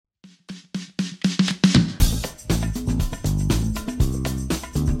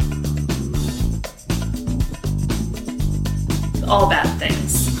all bad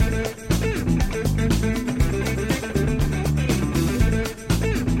things.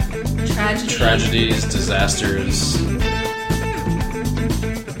 Tragedies, disasters.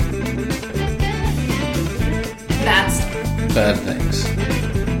 That's Bad things.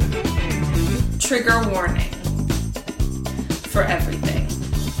 trigger warning for everything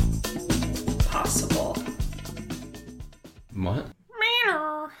possible. What?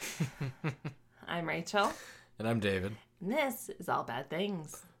 I'm Rachel. And I'm David. And this is All Bad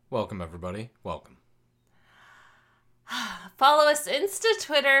Things. Welcome, everybody. Welcome. Follow us Insta,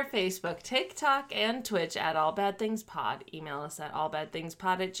 Twitter, Facebook, TikTok, and Twitch at All Bad Things Pod. Email us at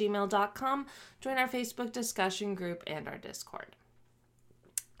allbadthingspod@gmail.com. Join our Facebook discussion group and our Discord.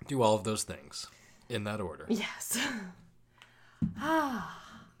 Do all of those things in that order. Yes.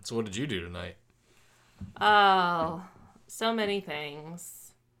 So what did you do tonight? Oh, so many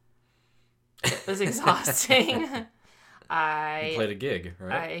things. It was exhausting. You played a gig,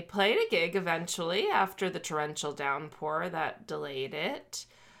 right? I played a gig eventually after the torrential downpour that delayed it.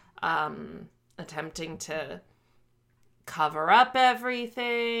 Attempting to cover up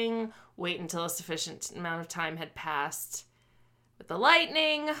everything, wait until a sufficient amount of time had passed with the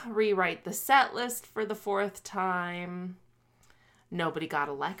lightning, rewrite the set list for the fourth time. Nobody got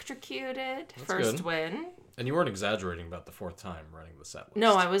electrocuted. That's First good. win. And you weren't exaggerating about the fourth time running the set list.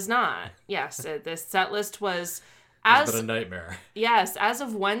 No, I was not. Yes, this set list was... It's been a nightmare. Yes, as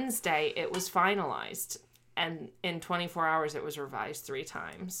of Wednesday, it was finalized. And in 24 hours, it was revised 3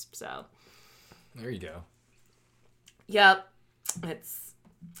 times. So, There you go. yep. It's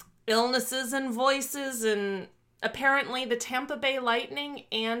illnesses and voices. And apparently the Tampa Bay Lightning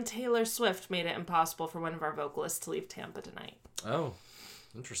and Taylor Swift made it impossible for one of our vocalists to leave Tampa tonight. Oh,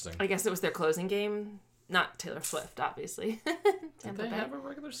 interesting. I guess it was their closing game. Not Taylor Swift, obviously. Did they have a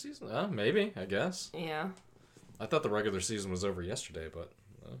regular season? Maybe, I guess. Yeah. I thought the regular season was over yesterday, but...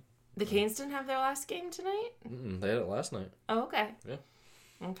 The Canes didn't have their last game tonight? They had it last night. Oh, okay. Yeah.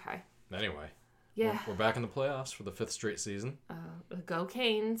 Okay. Anyway. Yeah. We're back in the playoffs for the 5th straight season. Go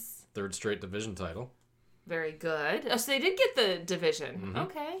Canes. 3rd straight division title. Very good. Oh, so they did get the division.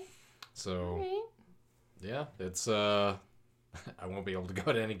 Okay. So, All right. yeah, it's... I won't be able to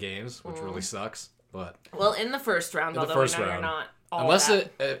go to any games, which really sucks, but... Well, in the first round, In the although first we know round. you're not all Unless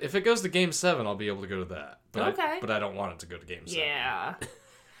that. if it goes to Game 7, I'll be able to go to that. But Okay. But I don't want it to go to Game 7. Yeah.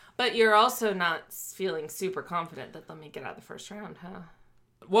 But you're also not feeling super confident that they'll make it out of the first round, huh?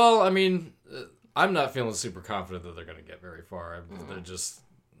 Well, I mean, I'm not feeling super confident that they're going to get very far. They're just...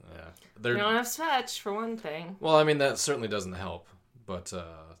 Yeah. You don't have Svetch, for one thing. Well, I mean, that certainly doesn't help. But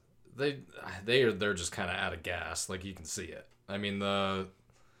they're just kind of out of gas. Like, you can see it. I mean, the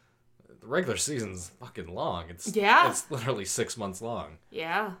regular season's fucking long. It's literally 6 months long.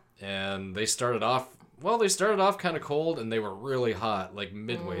 Yeah. And they started off kind of cold, and they were really hot, like,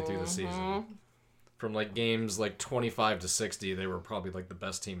 midway through the season. From, like, games, like, 25 to 60, they were probably, like, the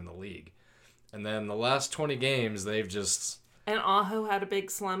best team in the league. And then the last 20 games, they've just... And Aho had a big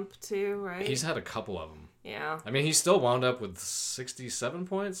slump, too, right? He's had a couple of them. Yeah. I mean, he still wound up with 67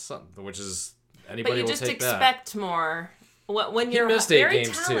 points, which is... Anybody But you will just take expect more. When He you're missed 8 very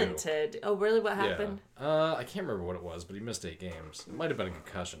games, too. talented. Oh, really? What that. happened? Yeah. I can't remember what it was, but he missed 8 games. It might have been a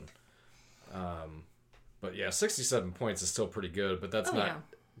concussion. But yeah, 67 points is still pretty good, but that's not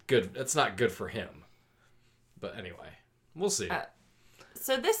good. It's not good for him. But anyway, we'll see.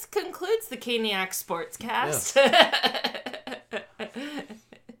 So this concludes the Caniac Sportscast.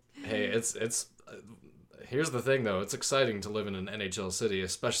 Hey, it's here's the thing, though. It's exciting to live in an NHL city,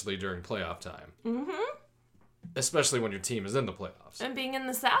 especially during playoff time. Mm-hmm. Especially when your team is in the playoffs. And being in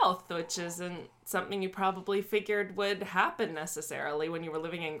the South, which isn't something you probably figured would happen necessarily when you were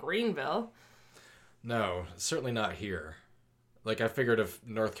living in Greenville. No, certainly not here. Like, I figured if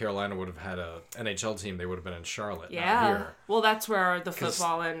North Carolina would have had a NHL team, they would have been in Charlotte, not here. Well, that's where the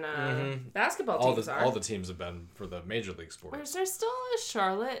football and basketball teams are. All the teams have been for the major league sports. Is there still a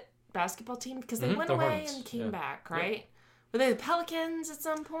Charlotte basketball team? Because they went the away Hornets, and came back, right? Were they the Pelicans at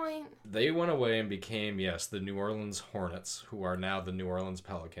some point? They went away and became, the New Orleans Hornets, who are now the New Orleans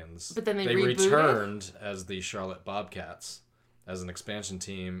Pelicans. But then they returned as the Charlotte Bobcats as an expansion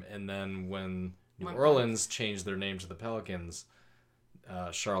team, and then when New Orleans changed their name to the Pelicans,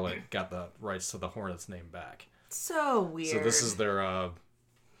 Charlotte got the rights to the Hornets name back. So weird. So this is their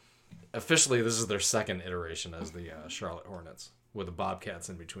officially this is their second iteration as the Charlotte Hornets with the Bobcats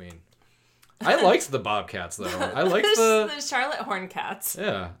in between. I liked the Bobcats though. I liked the Charlotte Horncats.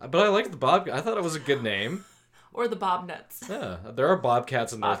 Yeah, but I liked the Bob. I thought it was a good name. Or the Bobnuts. Yeah, there are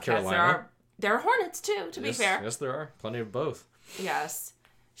Bobcats in North Carolina. There are Hornets too. To be fair. Yes, there are plenty of both. Yes.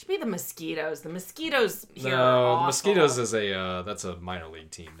 Should be the Mosquitoes. The Mosquitoes here are No, awful. the Mosquitoes is that's a minor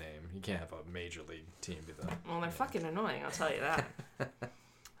league team name. You can't have a major league team be that. Well, they're fucking annoying, I'll tell you that.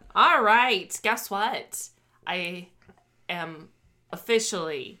 All right, guess what? I am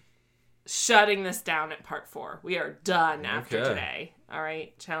officially shutting this down at part 4. We are done after today. All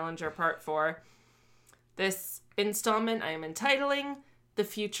right, Challenger part 4. This installment I am entitling "The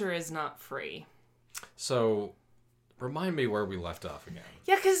Future Is Not Free." So, remind me where we left off again.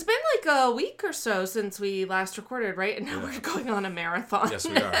 Yeah, because it's been like a week or so since we last recorded, right? And now we're going on a marathon. Yes,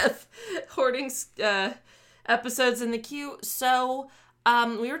 we are. Of hoarding episodes in the queue. So,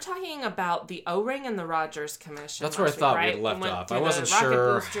 we were talking about the O-Ring and the Rogers Commission. That's where I thought right? we had left off. I through wasn't the rocket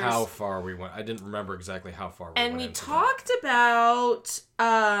sure boosters. how far we went. I didn't remember exactly how far we went. And we into talked about,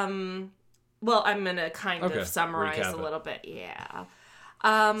 well, I'm going to kind Okay, of summarize recap a it. little bit. Yeah.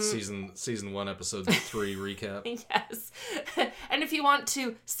 Season 1, episode 3 recap. Yes. And if you want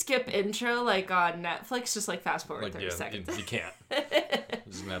to skip intro, like on Netflix, just like fast forward 30 seconds. You can't. You're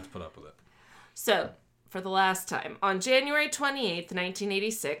just gonna have to put up with it. So, for the last time, on January 28th,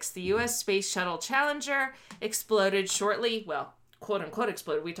 1986, the U.S. Space Shuttle Challenger exploded shortly, well, quote-unquote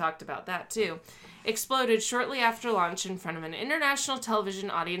exploded, we talked about that too, exploded shortly after launch in front of an international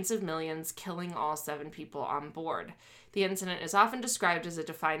television audience of millions, killing all 7 people on board. The incident is often described as a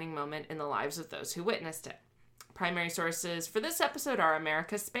defining moment in the lives of those who witnessed it. Primary sources for this episode are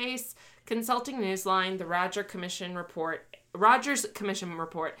America Space, Consulting Newsline, the Rogers Commission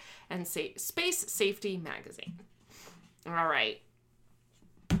Report, and Space Safety Magazine. All right.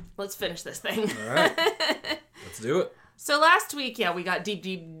 Let's finish this thing. All right. Let's do it. So last week, we got deep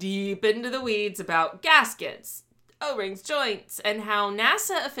into the weeds about gaskets, O-rings, joints, and how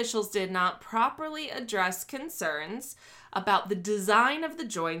NASA officials did not properly address concerns about the design of the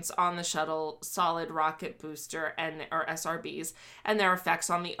joints on the shuttle solid rocket booster or SRBs and their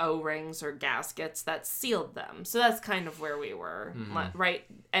effects on the O-rings or gaskets that sealed them. So that's kind of where we were, right?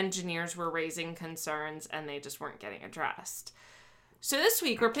 Engineers were raising concerns and they just weren't getting addressed. So this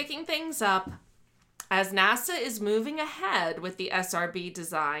week we're picking things up as NASA is moving ahead with the SRB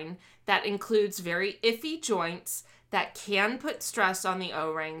design that includes very iffy joints that can put stress on the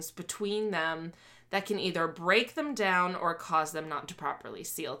O-rings between them that can either break them down or cause them not to properly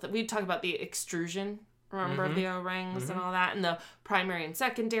seal. We talk about the extrusion, remember, of the O-rings and all that, and the primary and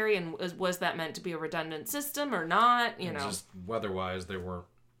secondary, and was that meant to be a redundant system or not, you know. Just weather-wise, they weren't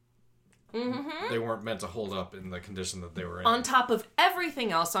they weren't meant to hold up in the condition that they were in. On top of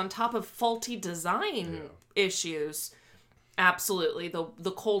everything else, on top of faulty design issues, absolutely.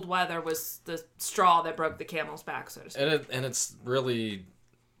 The cold weather was the straw that broke the camel's back, so to speak. And it's really,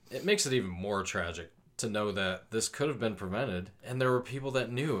 it makes it even more tragic to know that this could have been prevented, and there were people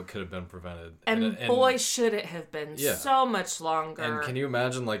that knew it could have been prevented. And boy, should it have been so much longer. And can you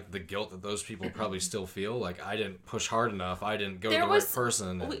imagine, like, the guilt that those people probably still feel? Like, I didn't push hard enough. I didn't go to the right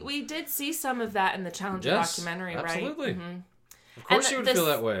person. And... We did see some of that in the Challenger documentary, absolutely. right? Mm-hmm. Of course you would feel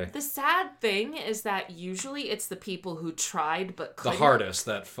that way. The sad thing is that usually it's the people who tried but couldn't. The hardest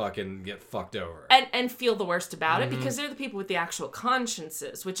that fucking get fucked over. And feel the worst about it because they're the people with the actual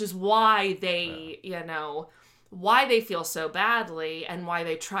consciences, which is why they, why they feel so badly and why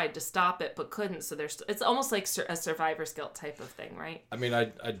they tried to stop it but couldn't. So it's almost like a survivor's guilt type of thing, right? I mean,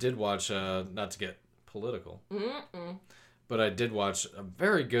 I did watch, not to get political, but I did watch a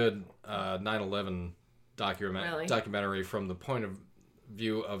very good 9/11 documentary from the point of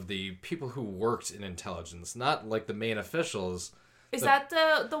view of the people who worked in intelligence, not like the main officials. Is that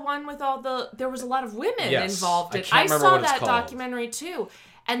the one with all there was a lot of women involved in? I saw that documentary too,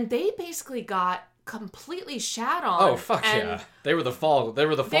 and they basically got completely shat on. Oh fuck yeah! They were the fall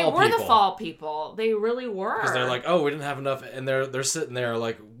people. The fall people. They really were. Because they're like, oh, we didn't have enough, and they're sitting there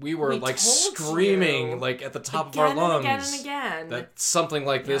like we were like screaming like at the top of our lungs again and again that something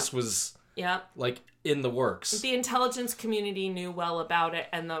like this was like in the works. The intelligence community knew well about it,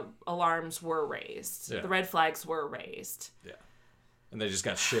 and the alarms were raised. The red flags were raised. Yeah. And they just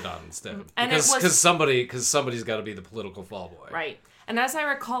got shit on instead. Because somebody's got to be the political fall boy. Right. And as I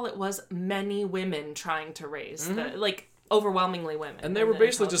recall, it was many women trying to raise overwhelmingly women. And they were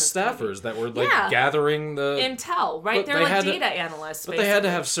basically just staffers that were gathering the intel, right? They're like data analysts. But they had to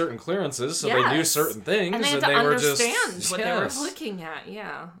have certain clearances, so they knew certain things, and they had to understand what they were looking at.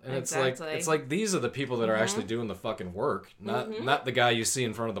 Yeah, and it's like these are the people that are actually doing the fucking work, not the guy you see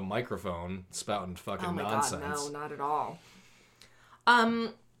in front of the microphone spouting fucking nonsense. God, no, not at all.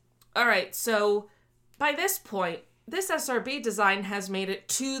 All right, so by this point, this SRB design has made it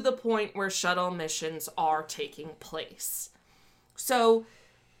to the point where shuttle missions are taking place. So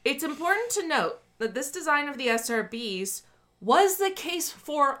it's important to note that this design of the SRBs was the case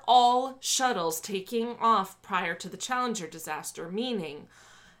for all shuttles taking off prior to the Challenger disaster, meaning,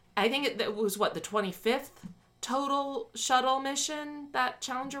 I think it was, the 25th total shuttle mission that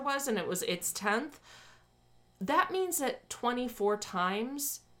Challenger was, and it was its 10th. That means that 24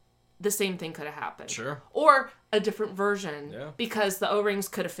 times the same thing could have happened. Sure. Or a different version, Yeah. because the O-rings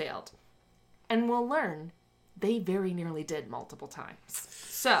could have failed. And we'll learn they very nearly did multiple times.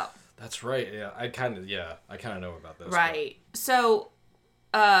 So... That's right. Yeah, I kind of know about this. Right. So,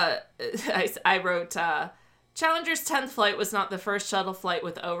 I wrote, Challenger's 10th flight was not the first shuttle flight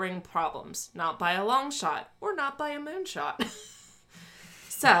with O-ring problems. Not by a long shot, or not by a moonshot.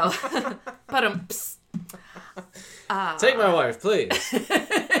 So, Take my wife, please.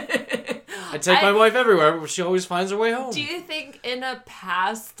 I take my wife everywhere, but she always finds her way home. Do you think in a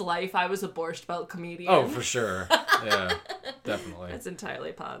past life I was a Borscht Belt comedian? Oh, for sure. Yeah, definitely. That's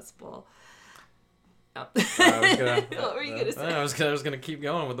entirely possible. What were you gonna say? I was gonna keep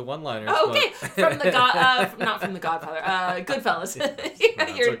going with the one-liners. Okay, but... from the not from the Godfather, Goodfellas.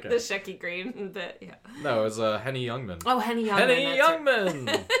 You're okay. the Shecky Green bit. Yeah. No, it was Henny Youngman. Oh, Henny Youngman. Henny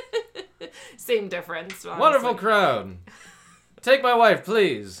Youngman. Same difference. Honestly. Wonderful crowd. Take my wife,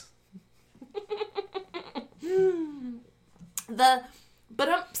 please.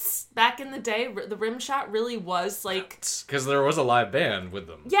 Back in the day, the rim shot really was like... Because there was a live band with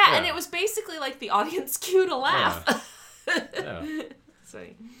them. Yeah, and it was basically like the audience cue to laugh. Yeah. So,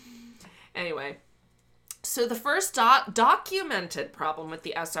 anyway. So the first documented problem with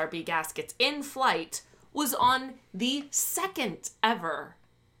the SRB gaskets in flight was on the second ever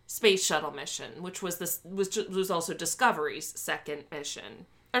space shuttle mission, which was also Discovery's second mission.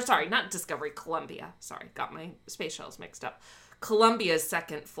 Or sorry, not Discovery, Columbia. Sorry, got my space shuttles mixed up. Columbia's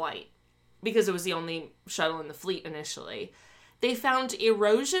second flight, because it was the only shuttle in the fleet initially. They found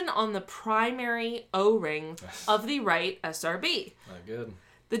erosion on the primary O-ring of the right SRB. Not good.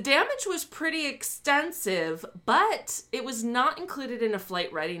 The damage was pretty extensive, but it was not included in a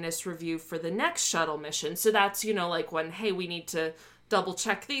flight readiness review for the next shuttle mission. So that's, like when, hey, we need to double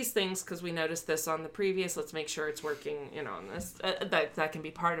check these things because we noticed this on the previous. Let's make sure it's working, on this. That can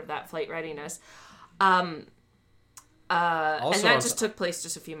be part of that flight readiness. And that just took place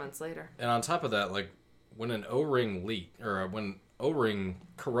just a few months later. And on top of that, like when an O-ring leak or when O-ring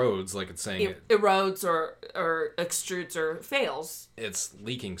corrodes, like it's saying it erodes or extrudes or fails, it's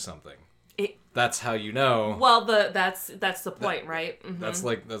leaking something. That's how you know. Well, that's the point, right? Mm-hmm. That's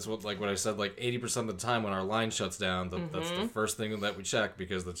what I said. Like 80% of the time when our line shuts down, that's the first thing that we check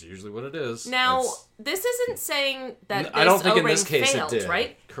because that's usually what it is. Now, this isn't saying that this I don't think O-ring in this case failed, it did.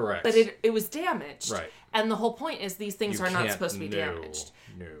 Right? Correct. But it was damaged. Right. And the whole point is these things are not supposed to be damaged.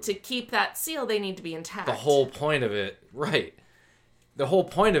 No. To keep that seal, they need to be intact. The whole point of it, right? The whole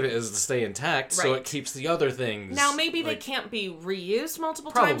point of it is to stay intact, so it keeps the other things. Now, maybe they can't be reused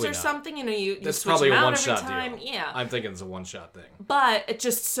multiple times or something. You That's switch probably them a out one-shot every time. deal. Yeah. I'm thinking it's a one-shot thing. But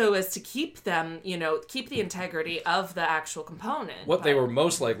just so as to keep them, keep the integrity of the actual component. What they were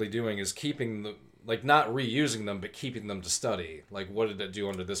most likely doing is keeping the, not reusing them, but keeping them to study. Like, what did it do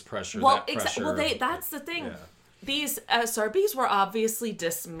under this pressure, that pressure? Well, that's the thing. Yeah. These SRBs were obviously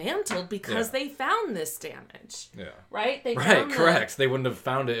dismantled because they found this damage. Yeah. Right? Correct. They wouldn't have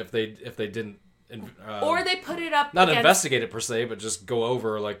found it if they didn't. Or they put it up. Not investigate it per se, but just go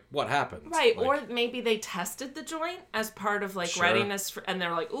over what happened. Right. Or maybe they tested the joint as part of readiness, and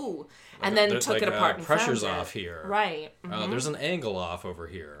they're like, ooh, and then took it apart and pressure's found off here. Right. Mm-hmm. There's an angle off over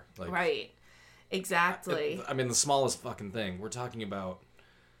here. Right. Exactly. I mean, the smallest fucking thing. We're talking about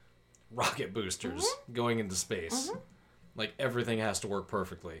rocket boosters going into space. Everything has to work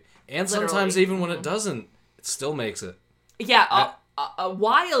perfectly. And sometimes even when it doesn't, it still makes it. Yeah,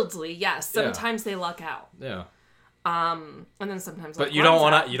 wildly, yes. Sometimes they luck out. Yeah. And then sometimes but you don't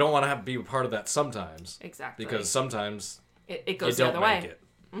want to be a part of that sometimes. Exactly. Because sometimes it goes the other way.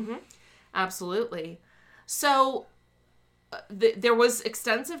 Mm-hmm. Absolutely. So there was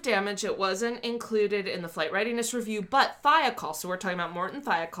extensive damage. It wasn't included in the flight readiness review, but Thiokol, so we're talking about Morton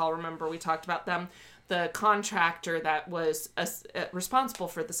Thiokol, remember we talked about them, the contractor that was responsible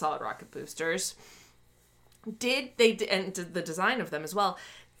for the solid rocket boosters, and did the design of them as well.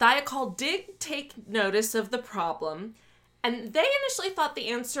 Thiokol did take notice of the problem, and they initially thought the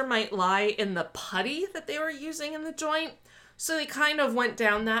answer might lie in the putty that they were using in the joint, so they kind of went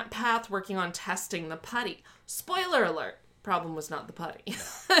down that path working on testing the putty. Spoiler alert. Problem was not the putty.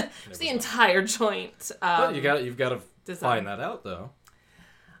 It's the entire joint. But you've got to find that out, though.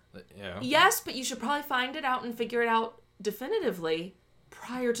 Yeah. Yes, but you should probably find it out and figure it out definitively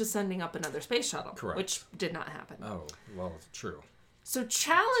prior to sending up another space shuttle. Correct. Which did not happen. Oh, well, true. So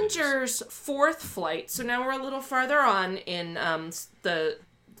Challenger's fourth flight, so now we're a little farther on in the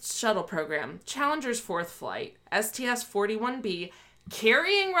shuttle program. Challenger's fourth flight, STS-41B,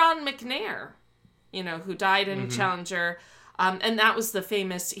 carrying Ron McNair, who died in Challenger. And that was the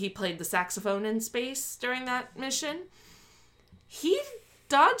famous, he played the saxophone in space during that mission. He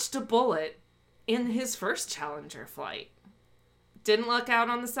dodged a bullet in his first Challenger flight. Didn't luck out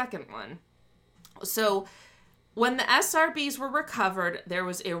on the second one. So when the SRBs were recovered, there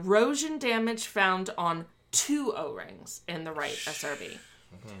was erosion damage found on 2 O-rings in the right SRB.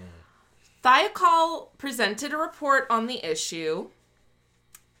 Thiokol presented a report on the issue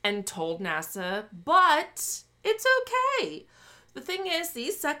and told NASA, but it's okay. The thing is,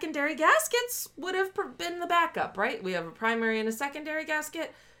 these secondary gaskets would have been the backup, right? We have a primary and a secondary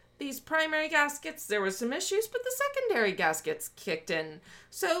gasket. These primary gaskets, there was some issues, but the secondary gaskets kicked in.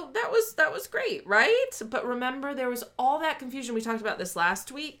 So that was great, right? But remember, there was all that confusion. We talked about this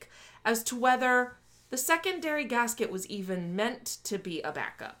last week as to whether the secondary gasket was even meant to be a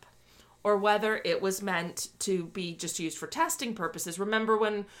backup or whether it was meant to be just used for testing purposes. Remember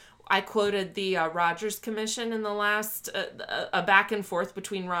when I quoted the Rogers Commission in the last, a back and forth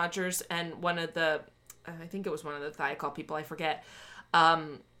between Rogers and one of the, I think it was one of the Thiokol people, I forget,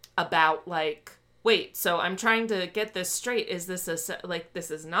 about wait, so I'm trying to get this straight. Is this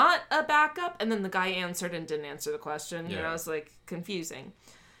this is not a backup? And then the guy answered and didn't answer the question. Yeah. It's confusing.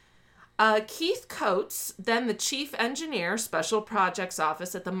 Keith Coates, then the chief engineer, Special Projects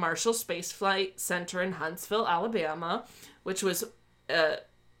Office at the Marshall Space Flight Center in Huntsville, Alabama, which was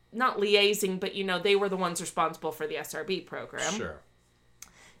not liaising, but they were the ones responsible for the SRB program. Sure.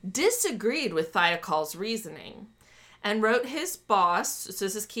 Disagreed with Thiokol's reasoning and wrote his boss, so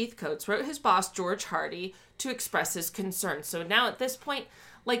this is Keith Coates, wrote his boss, George Hardy, to express his concerns. So now at this point,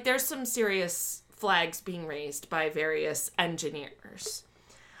 there's some serious flags being raised by various engineers.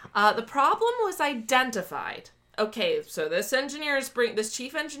 The problem was identified. Okay, so this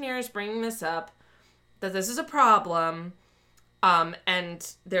chief engineer is bringing this up, that this is a problem,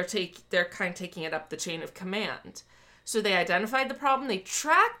 and they're kind of taking it up the chain of command. So they identified the problem, they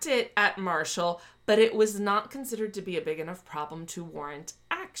tracked it at Marshall, but it was not considered to be a big enough problem to warrant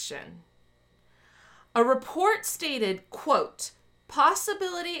action. A report stated, quote,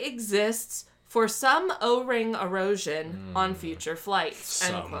 possibility exists for some O-ring erosion on future flights,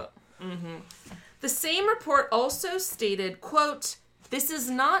 end quote. The same report also stated, quote, this is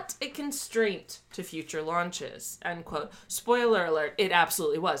not a constraint to future launches, end quote. Spoiler alert, it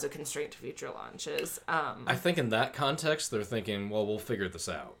absolutely was a constraint to future launches. I think in that context, they're thinking, well, we'll figure this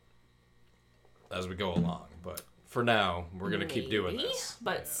out as we go along. But for now, we're going to keep doing this.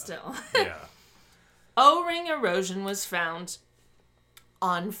 But still. Yeah. O-ring erosion was found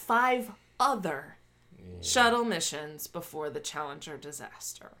on 5 other shuttle missions before the Challenger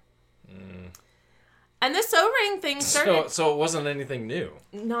disaster. And this O-ring thing started... So it wasn't anything new.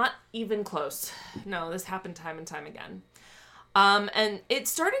 Not even close. No, this happened time and time again. And it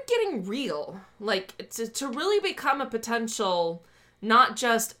started getting real. To really become a potential... Not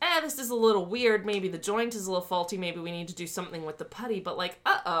just, this is a little weird, maybe the joint is a little faulty, maybe we need to do something with the putty, but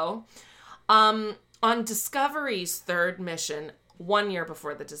uh-oh. On Discovery's third mission, 1 year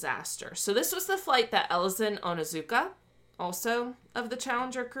before the disaster. So this was the flight that Ellison Onizuka, also of the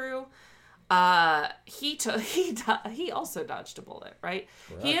Challenger crew, he also dodged a bullet, right?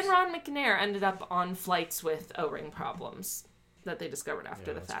 Correct. He and Ron McNair ended up on flights with O-ring problems that they discovered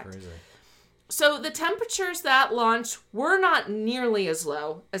after the fact. Crazy. So the temperatures that launch were not nearly as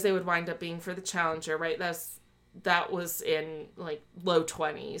low as they would wind up being for the Challenger, right? That was in low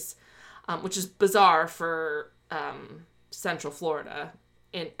 20s, which is bizarre for Central Florida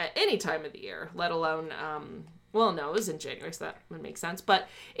at any time of the year, let alone, it was in January, so that would make sense. But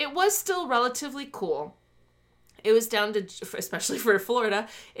it was still relatively cool. It was down to, especially for Florida,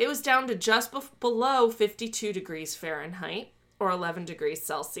 it was down to just below 52 degrees Fahrenheit or 11 degrees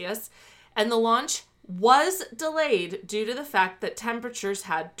Celsius. And the launch was delayed due to the fact that temperatures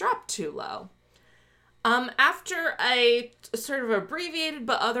had dropped too low. After a sort of abbreviated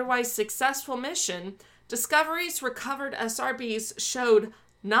but otherwise successful mission, Discovery's recovered SRBs showed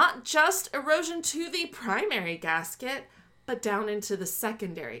not just erosion to the primary gasket, but down into the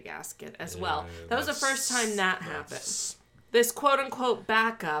secondary gasket as well. That was the first time that happened. This quote-unquote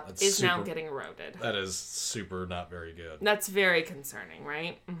backup is now getting eroded. That is super not very good. That's very concerning,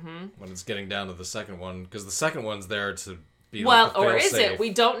 right? Mm-hmm. When it's getting down to the second one, because the second one's there to be or is it? We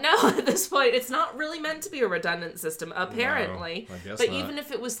don't know at this point. It's not really meant to be a redundant system, apparently. No, I guess but not. even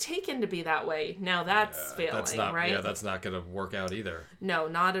if it was taken to be that way, now that's failing, right? Yeah, that's not going to work out either. No,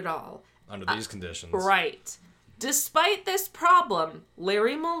 not at all. Under these conditions. Right. Despite this problem,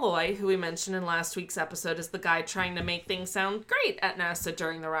 Larry Malloy, who we mentioned in last week's episode as the guy trying to make things sound great at NASA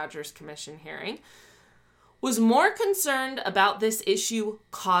during the Rogers Commission hearing, was more concerned about this issue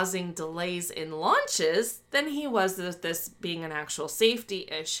causing delays in launches than he was with this being an actual safety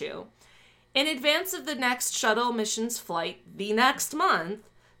issue. In advance of the next shuttle mission's flight the next month,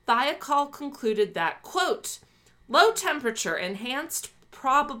 Thiokol concluded that, quote, low temperature enhanced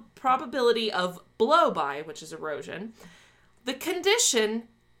probability of blow-by, which is erosion, the condition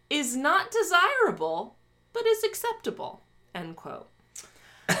is not desirable, but is acceptable, end quote.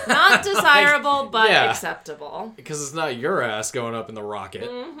 Not desirable, but acceptable. Because it's not your ass going up in the rocket.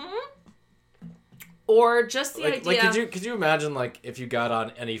 Or just the idea... Like, could you imagine, like, if you got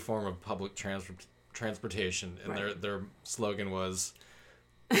on any form of public transportation and their slogan was,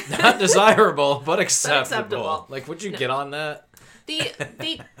 not desirable, but acceptable. Like, would you get on that?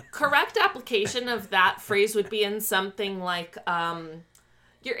 The correct application of that phrase would be in something like,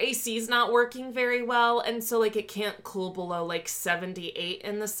 your AC's not working very well, and so, like, it can't cool below, like, 78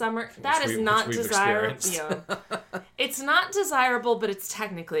 in the summer. That is not desirable. Yeah. It's not desirable, but it's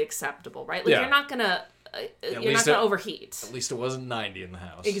technically acceptable, right? Like, you're not gonna overheat. At least it wasn't 90 in the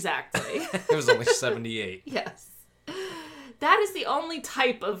house. Exactly. It was only 78. Yes. That is the only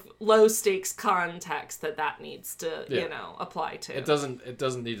type of low-stakes context that needs to, apply to. It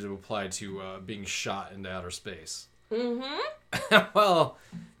doesn't need to apply to being shot into outer space. Mm-hmm. Well,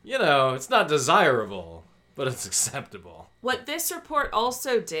 it's not desirable, but it's acceptable. What this report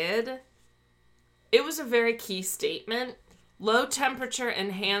also did, it was a very key statement. Low temperature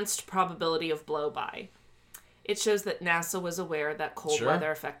enhanced probability of blow-by. It shows that NASA was aware that cold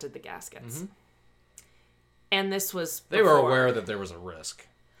weather affected the gaskets. Mm-hmm. And this was They were aware that there was a risk.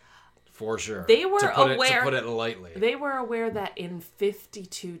 For sure. They were aware... To put it lightly. They were aware that in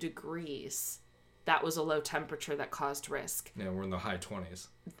 52 degrees... that was a low temperature that caused risk. Yeah, we're in the high 20s.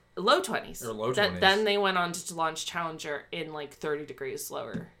 Low 20s. Or low 20s. Then they went on to launch Challenger in like 30 degrees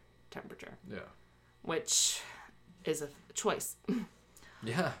lower temperature. Yeah. Which is a choice.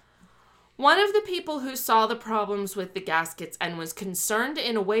 Yeah. One of the people who saw the problems with the gaskets and was concerned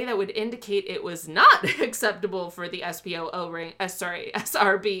in a way that would indicate it was not acceptable for the SRB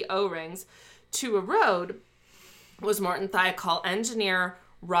O-rings to erode was Morton Thiokol engineer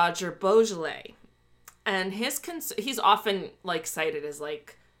Roger Beaujolais. And he's often like cited as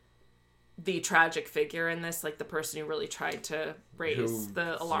like the tragic figure in this, like the person who really tried to raise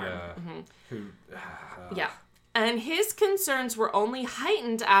the alarm. Yeah. Yeah. And his concerns were only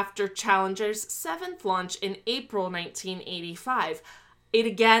heightened after Challenger's 7th launch in April 1985. It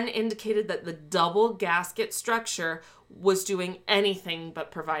again indicated that the double gasket structure was doing anything but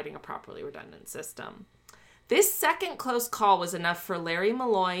providing a properly redundant system. This second close call was enough for Larry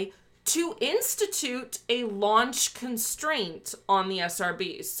Malloy to institute a launch constraint on the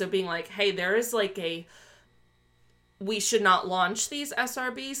SRBs. So being like, hey, there is like we should not launch these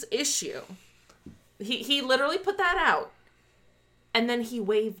SRBs issue. He literally put that out. And then he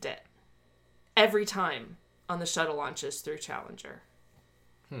waived it every time on the shuttle launches through Challenger.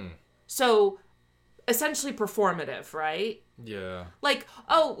 So essentially performative, right? Yeah. Like,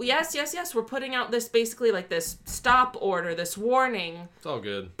 oh, yes, we're putting out this basically like this stop order, this warning. It's all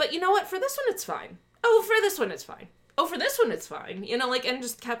good. But you know what? For this one, it's fine. Oh, for this one, it's fine. Oh, for this one, it's fine. And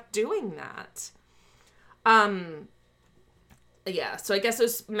just kept doing that. Yeah, so I guess it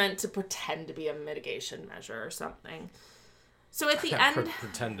was meant to pretend to be a mitigation measure or something. So at the end...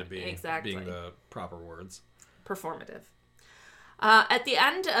 pretend to be. Exactly. Being the proper words. Performative. At the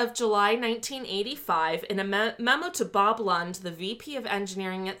end of July 1985, in a memo to Bob Lund, the VP of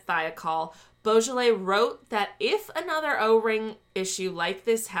Engineering at Thiokol, Beaujolais wrote that if another O-ring issue like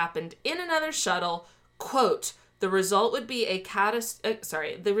this happened in another shuttle, quote, the result would be a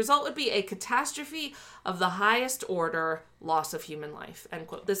catastrophe of the highest order, loss of human life, end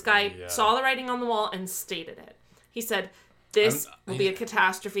quote. This guy saw the writing on the wall and stated it. He said, this will be a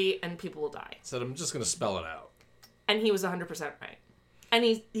catastrophe and people will die. Said, I'm just going to spell it out. And he was 100% right.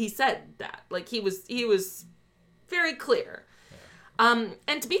 And he said that. Like, he was very clear. Yeah.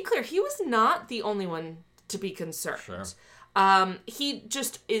 And to be clear, he was not the only one to be concerned. Sure. He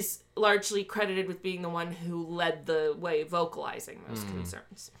just is largely credited with being the one who led the way vocalizing those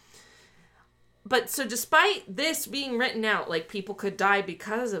concerns. But so despite this being written out, like people could die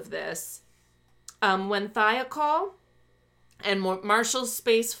because of this, when Thiokol and Marshall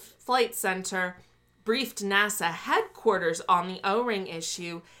Space Flight Center briefed NASA headquarters on the O-ring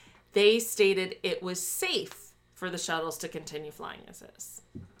issue, they stated it was safe for the shuttles to continue flying as is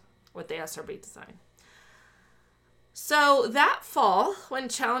with the SRB design. So that fall, when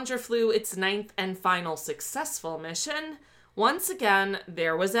Challenger flew its 9th and final successful mission, once again,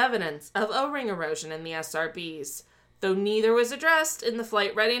 there was evidence of O-ring erosion in the SRBs, though neither was addressed in the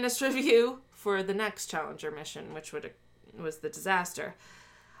flight readiness review for the next Challenger mission, which was the disaster.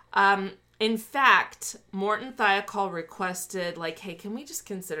 In fact, Morton Thiokol requested, like, hey, can we just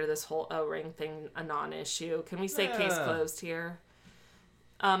consider this whole O-ring thing a non-issue? Can we say case closed here?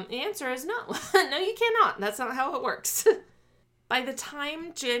 The answer is no. No, you cannot. That's not how it works. By the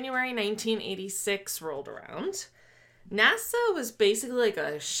time January 1986 rolled around, NASA was basically like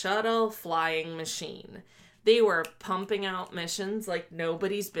a shuttle flying machine. They were pumping out missions like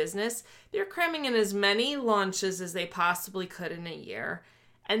nobody's business. They were cramming in as many launches as they possibly could in a year.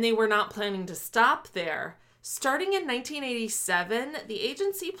 And they were not planning to stop there. Starting in 1987, the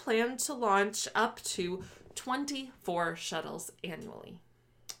agency planned to launch up to 24 shuttles annually.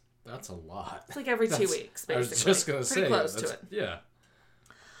 That's a lot. It's like every 2 weeks, basically. I was just going to say. Pretty close to it. Yeah.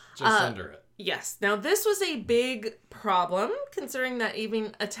 Just under it. Yes. Now, this was a big problem, considering that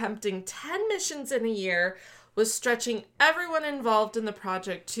even attempting 10 missions in a year was stretching everyone involved in the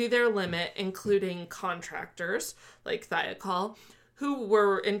project to their limit, including contractors, like Thiokol, who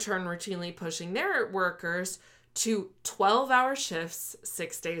were in turn routinely pushing their workers to 12-hour shifts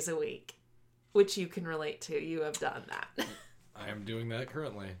 6 days a week, which you can relate to. You have done that. I am doing that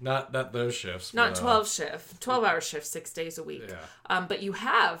currently. Not those shifts. Not 12-hour shifts 6 days a week. Yeah. But you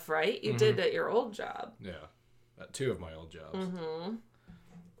have, right? You did at your old job. Yeah. At 2 of my old jobs. Mm-hmm.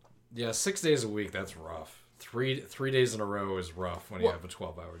 Yeah, 6 days a week, that's rough. Three days in a row is rough when you have a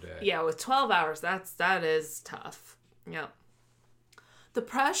 12-hour day. Yeah, with 12 hours, that is tough. Yeah. The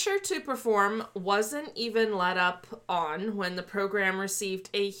pressure to perform wasn't even let up on when the program received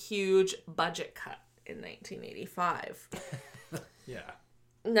a huge budget cut in 1985. Yeah.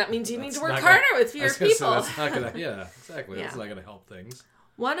 That means you need to work harder with fewer people. That's not gonna, yeah, exactly. Yeah. That's not going to help things.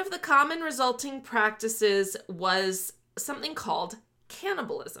 One of the common resulting practices was something called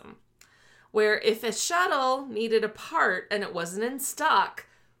cannibalism, where if a shuttle needed a part and it wasn't in stock,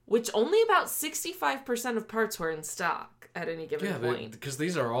 which only about 65% of parts were in stock at any given point. Because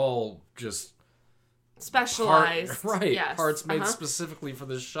these are all just specialized. Yes. Parts made specifically for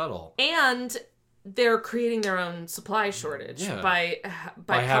this shuttle. And they're creating their own supply shortage by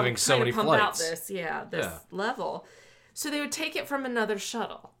having so many pump flights. Out this level. So they would take it from another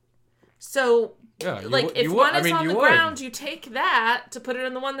shuttle. So, if one is on the ground, you take that to put it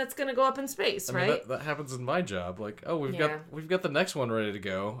in the one that's going to go up in space, right? That happens in my job. Like, oh, we've got the next one ready to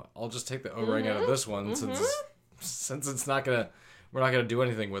go. I'll just take the O-ring out of this one since it's not gonna. We're not gonna do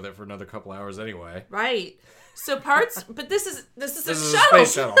anything with it for another couple hours anyway. Right. So parts, but this is a shuttle. A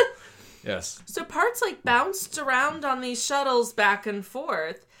space shuttle. Yes. So parts like bounced around on these shuttles back and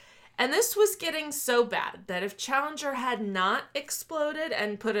forth. And this was getting so bad that if Challenger had not exploded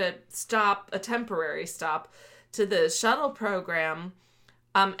and put a temporary stop to the shuttle program,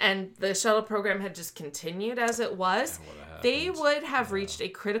 and the shuttle program had just continued as it was, they would have reached a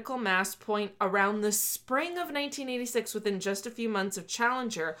critical mass point around the spring of 1986 within just a few months of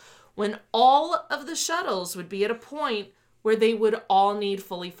Challenger, when all of the shuttles would be at a point where they would all need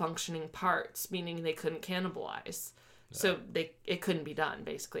fully functioning parts, meaning they couldn't cannibalize. So it couldn't be done,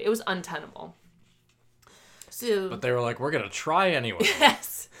 basically. It was untenable. But they were like, we're going to try anyway.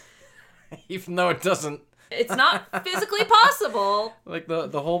 Yes. Even though it doesn't... It's not physically possible. Like,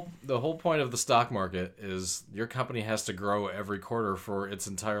 the whole point of the stock market is your company has to grow every quarter for its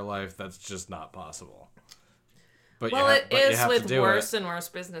entire life. That's just not possible. But it is with worse and worse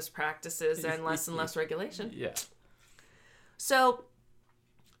business practices and less regulation. Yeah. So...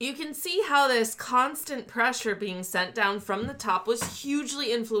 you can see how this constant pressure being sent down from the top was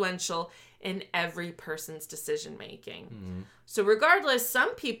hugely influential in every person's decision-making. Mm-hmm. So regardless,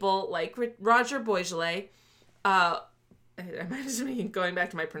 some people, like Roger Boisjolet, I might just be going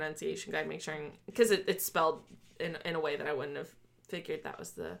back to my pronunciation guide, make sure, because it's spelled in a way that I wouldn't have figured that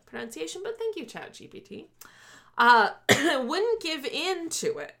was the pronunciation, but thank you, ChatGPT, wouldn't give in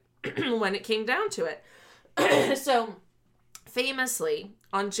to it when it came down to it. So... famously,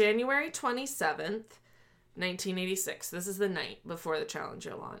 on January 27th, 1986, this is the night before the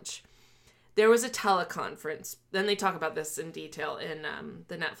Challenger launch, there was a teleconference. Then they talk about this in detail in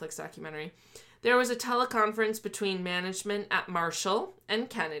the Netflix documentary. There was a teleconference between management at Marshall and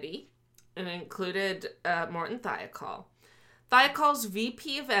Kennedy, and it included Morton Thiokol. Thiokol's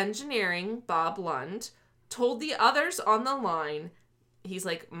VP of Engineering, Bob Lund, told the others on the line, he's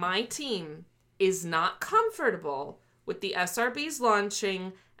like, my team is not comfortable with the SRBs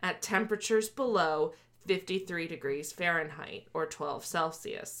launching at temperatures below 53 degrees Fahrenheit or 12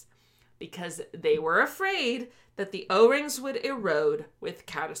 Celsius, because they were afraid that the O-rings would erode with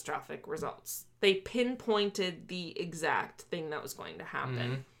catastrophic results. They pinpointed the exact thing that was going to happen.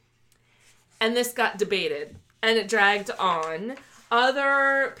 Mm-hmm. And this got debated, and it dragged on.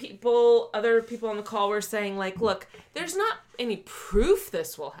 Other people on the call were saying, like, look, there's not any proof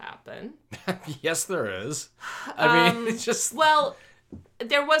this will happen. Yes, there is. I mean, it's just... Well,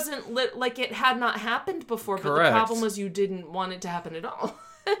 there wasn't, it had not happened before, but Correct. the problem was you didn't want it to happen at all.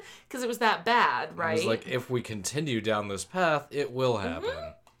 Because it was that bad, right? It was like, if we continue down this path, it will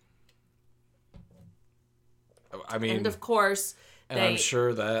happen. I mean... And of course... And I'm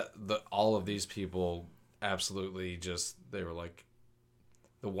sure that all of these people absolutely just... They were like...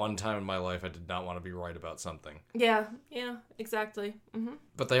 The one time in my life I did not want to be right about something. Yeah, exactly. Mm-hmm.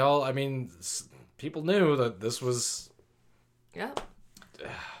 But they all, I mean, people knew that this was... Yeah.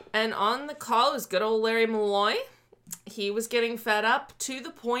 And on the call was good old Larry Malloy. He was getting fed up to the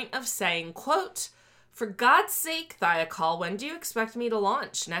point of saying, quote, "For God's sake, Thiokol, when do you expect me to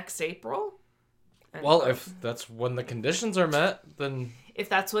launch? Next April?" Well, if that's when the conditions are met, then... If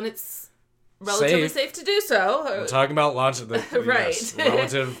that's when it's... relatively safe to do so. We're talking about launching the right. Yes,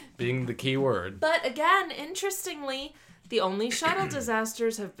 relative being the key word. But again, interestingly, the only shuttle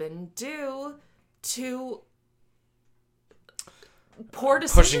disasters have been due to poor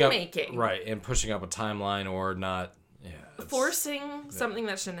decision making. Right, and pushing up a timeline or not forcing something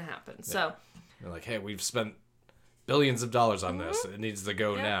that shouldn't happen. Yeah. So you're like, hey, we've spent billions of dollars on this. It needs to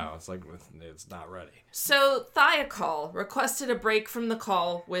go now. It's like it's not ready. So Thiokol requested a break from the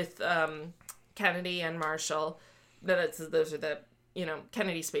call with Kennedy and Marshall. Those are the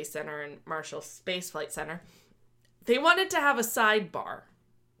Kennedy Space Center and Marshall Space Flight Center. They wanted to have a sidebar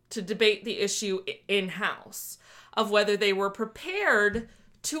to debate the issue in-house of whether they were prepared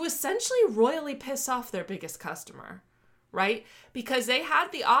to essentially royally piss off their biggest customer, right? Because they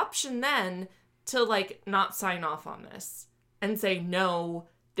had the option then to not sign off on this and say, no,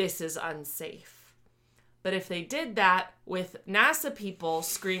 this is unsafe. But if they did that with NASA people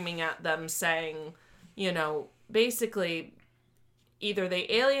screaming at them saying, basically either they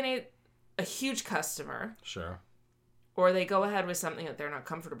alienate a huge customer. Sure. Or they go ahead with something that they're not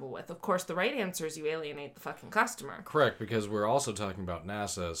comfortable with. Of course, the right answer is you alienate the fucking customer. Correct, because we're also talking about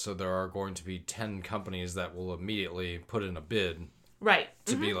NASA, so there are going to be 10 companies that will immediately put in a bid. Right.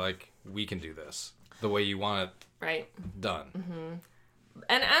 To be like, we can do this the way you want it done. Mm-hmm.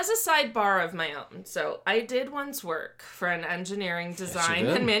 And as a sidebar of my own, so I did once work for an engineering, design,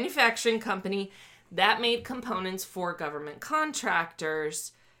 and manufacturing company that made components for government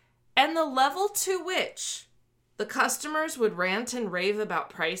contractors, and the level to which the customers would rant and rave about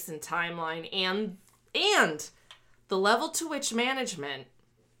price and timeline, and the level to which management,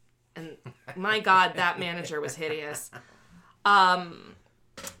 and my God, that manager was hideous,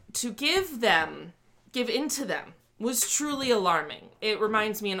 to give in to them was truly alarming. It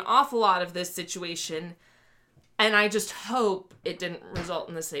reminds me an awful lot of this situation, and I just hope it didn't result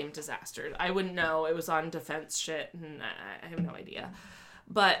in the same disaster. I wouldn't know. It was on defense shit, and I have no idea.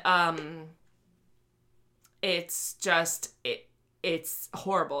 But it's just, it's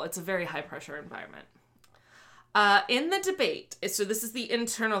horrible. It's a very high-pressure environment. In the debate, so this is the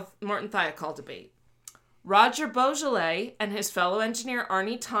internal Morton Thiokol debate, Roger Beaujolais and his fellow engineer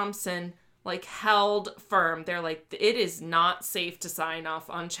Arnie Thompson held firm. They're like, it is not safe to sign off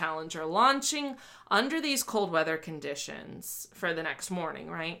on Challenger launching under these cold weather conditions for the next morning,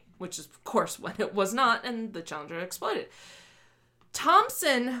 right? Which is, of course, when it was not, and the Challenger exploded.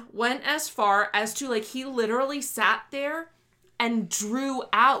 Thompson went as far as to, he literally sat there and drew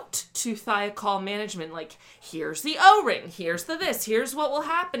out to Thiokol management, here's the O-ring, here's the this, here's what will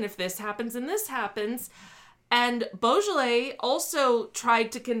happen if this happens and this happens. And Beaujolais also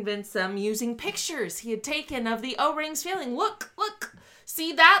tried to convince them using pictures he had taken of the O-rings failing. Look,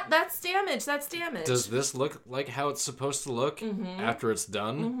 see that's damage, Does this look like how it's supposed to look after it's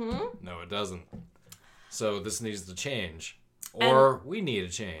done? Mm-hmm. No, it doesn't. So this needs to change. Or we need a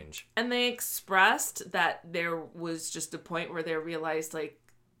change. And they expressed that there was just a point where they realized,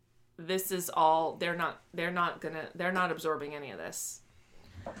 this is all, they're not absorbing any of this.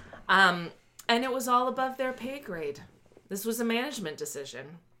 And it was all above their pay grade. This was a management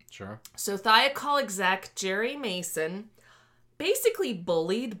decision. Sure. So Thiokol exec Jerry Mason basically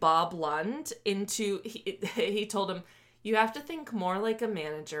bullied Bob Lund into, he told him, you have to think more like a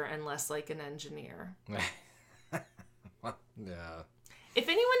manager and less like an engineer. Yeah. If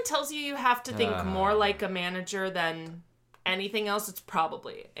anyone tells you have to think more like a manager than anything else, it's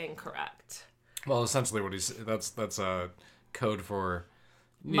probably incorrect. Well, essentially what that's a code for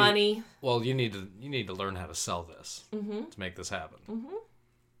money. You need to learn how to sell this to make this happen. Mm-hmm.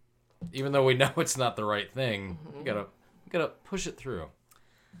 Even though we know it's not the right thing, we gotta push it through.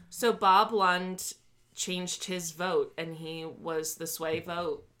 So Bob Lund changed his vote, and he was the sway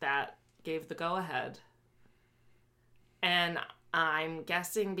vote that gave the go-ahead. And I'm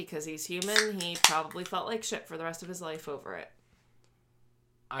guessing because he's human, he probably felt like shit for the rest of his life over it.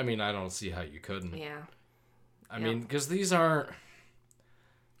 I mean, I don't see how you couldn't. Yeah. I mean, because these aren't...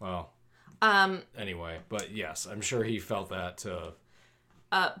 Well, anyway, but yes, I'm sure he felt that too.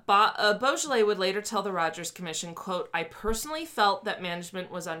 Beaujolais would later tell the Rogers Commission, quote, "I personally felt that management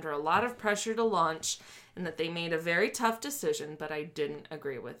was under a lot of pressure to launch and that they made a very tough decision, but I didn't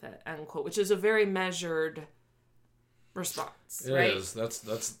agree with it," end quote, which is a very measured response, right? It is.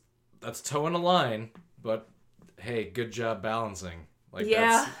 That's towing a line, but hey, good job balancing. Like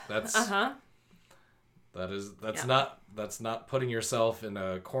that's that's not putting yourself in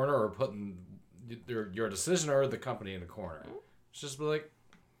a corner or putting your decision or the company in a corner. It's just like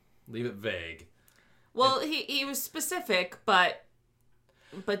leave it vague. Well, he was specific, but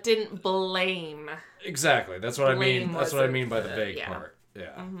didn't blame. Exactly. That's what I mean. That's what I mean by the vague part.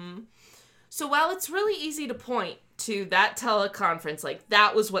 Yeah. Mm-hmm. So while it's really easy to point to that teleconference, like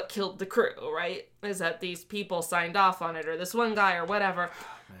that was what killed the crew, right? Is that these people signed off on it, or this one guy, or whatever. Man,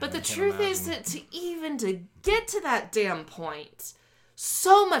 but the truth is that to get to that damn point,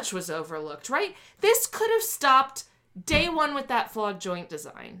 so much was overlooked, right? This could have stopped day one with that flawed joint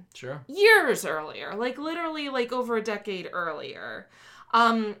design. Sure. Years earlier, like literally like over a decade earlier.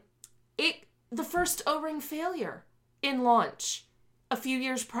 The first O-ring failure in launch a few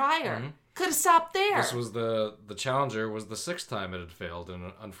years prior could have stopped there. This was the Challenger was the 6th time it had failed,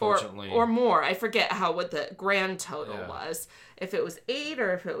 and unfortunately, or more. I forget what the grand total was. If it was 8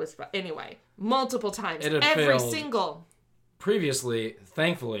 or if it was anyway, multiple times. It had every failed single. Previously,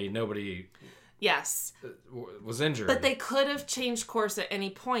 thankfully, nobody. Yes. Was injured. But they could have changed course at any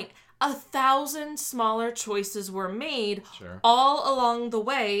point. 1,000 smaller choices were made. Sure. All along the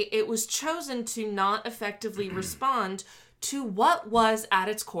way. It was chosen to not effectively respond to what was at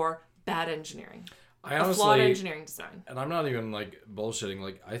its core bad engineering. A flawed engineering design. And I'm not even like bullshitting.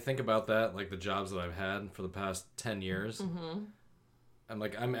 Like I think about that, like the jobs that I've had for the past 10 years. Mm-hmm. And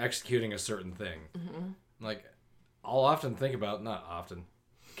like I'm executing a certain thing. Mm-hmm. Like I'll often think about, not often,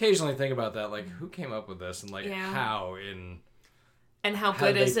 occasionally think about that, like who came up with this and like how and how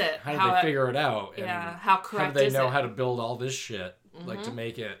good is it? How did they figure it out? And how correct how did they is know it? how to build all this shit, like to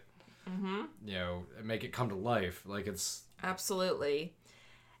make it, make it come to life? Like it's absolutely.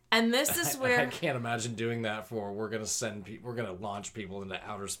 And this is where I can't imagine doing that for we're gonna launch people into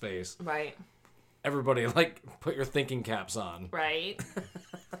outer space. Right. Everybody, like, put your thinking caps on. Right.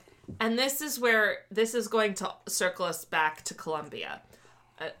 And this is where this is going to circle us back to Columbia.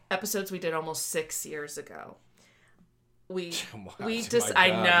 Episodes we did almost 6 years ago.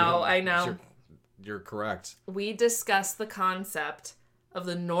 I know. You're correct. We discussed the concept of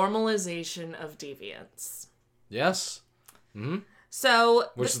the normalization of deviance. Yes. Mm-hmm. So,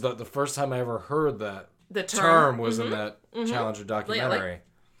 which is the first time I ever heard that the term was in that Challenger documentary.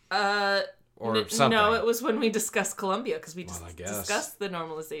 Or something. No, it was when we discussed Columbia, because we discussed the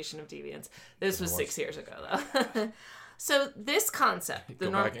normalization of deviance. This was 6 years ago, though. So this concept...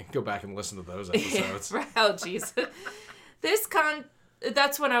 Go back and listen to those episodes. Oh, jeez.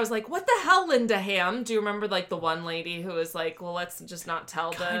 That's when I was like, what the hell, Linda Ham? Do you remember, like, the one lady who was like, well, let's just not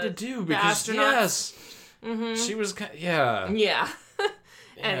tell the astronauts? Yes. Mm-hmm. She was... Yeah. Yeah.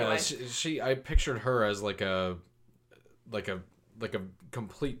 Anyway. I pictured her as like a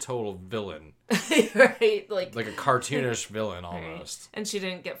complete total villain. Right, like a cartoonish villain almost. Right. And she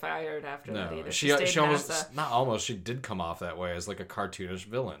didn't get fired after that either. She almost not almost. She did come off that way as like a cartoonish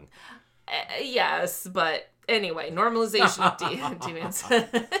villain. Yes, but anyway, normalization of deviance.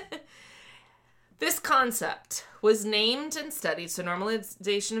 This concept was named and studied. So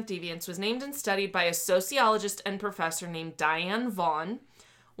normalization of deviance was named and studied by a sociologist and professor named Diane Vaughan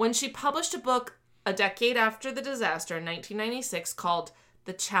when she published a book a decade after the disaster in 1996 called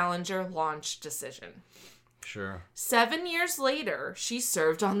The Challenger Launch Decision. Sure. 7 years later, she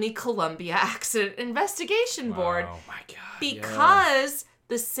served on the Columbia Accident Investigation Board. Oh my God. Because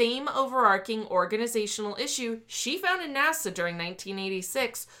the same overarching organizational issue she found in NASA during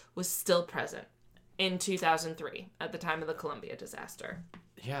 1986 was still present in 2003 at the time of the Columbia disaster.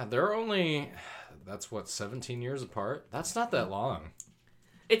 Yeah, they're only, 17 years apart? That's not that long.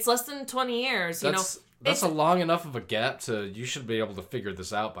 It's less than 20 years, That's a long enough of a gap you should be able to figure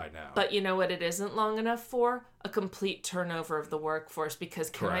this out by now. But you know what it isn't long enough for? A complete turnover of the workforce, because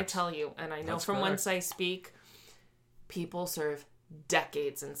Correct. I tell you, and I know That's from correct. whence I speak, people serve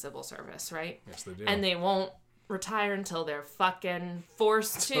decades in civil service, right? Yes, they do. And they won't retire until they're fucking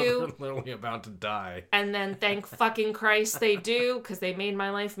forced They're to. literally about to die. And then thank fucking Christ they do, because they made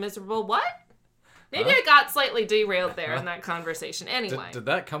my life miserable. What? Maybe I got slightly derailed there in that conversation. Anyway. Did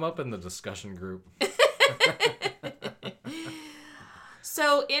that come up in the discussion group?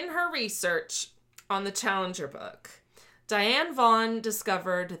 So in her research on the Challenger book, Diane Vaughan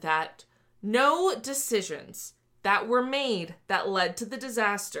discovered that no decisions that were made that led to the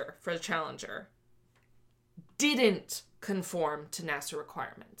disaster for the Challenger didn't conform to NASA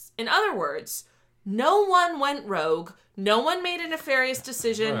requirements. In other words, no one went rogue. No one made a nefarious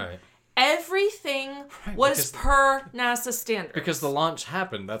decision. Right. Everything was per NASA standards. Because the launch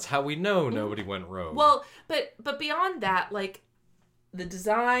happened. That's how we know nobody went rogue. Well, but beyond that, like the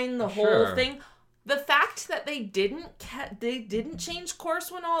design, the whole Sure. thing, the fact that they didn't change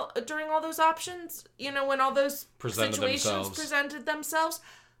course during all those options, when all those situations presented themselves,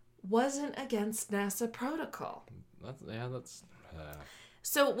 wasn't against NASA protocol.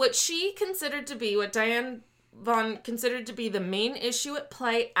 So what Diane Vaughan considered to be the main issue at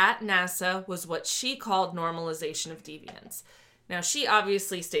play at NASA was what she called normalization of deviance. Now, she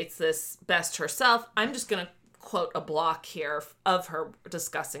obviously states this best herself. I'm just going to quote a block here of her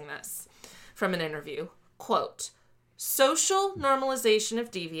discussing this from an interview. Quote, social normalization of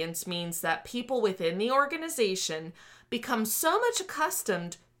deviance means that people within the organization become so much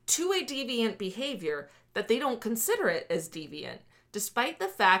accustomed to a deviant behavior that they don't consider it as deviant, despite the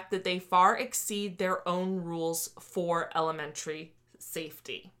fact that they far exceed their own rules for elementary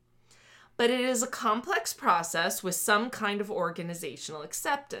safety. But it is a complex process with some kind of organizational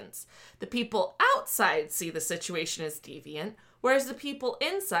acceptance. The people outside see the situation as deviant, whereas the people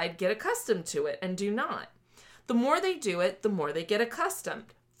inside get accustomed to it and do not. The more they do it, the more they get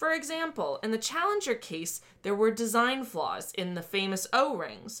accustomed. For example, in the Challenger case, there were design flaws in the famous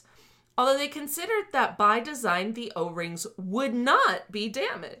O-rings, although they considered that by design the O-rings would not be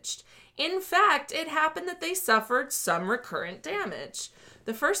damaged. In fact, it happened that they suffered some recurrent damage.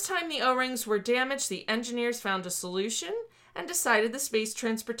 The first time the O-rings were damaged, the engineers found a solution and decided the space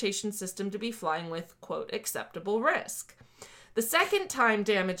transportation system to be flying with, quote, acceptable risk. The second time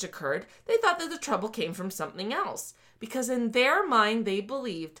damage occurred, they thought that the trouble came from something else, because in their mind they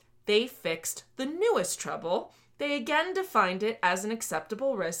believed they fixed the newest trouble. They again defined it as an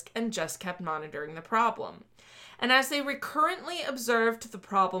acceptable risk and just kept monitoring the problem. And as they recurrently observed the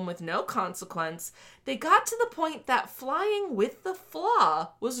problem with no consequence, they got to the point that flying with the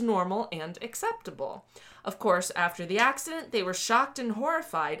flaw was normal and acceptable. Of course, after the accident, they were shocked and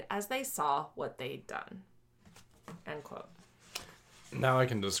horrified as they saw what they'd done. End quote. Now I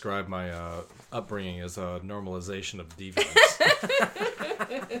can describe my upbringing as a normalization of deviance.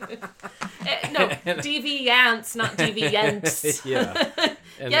 No, deviance, not deviants. Yeah.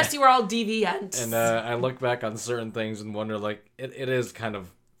 And, yes, you were all deviants. And I look back on certain things and wonder, like, it is kind of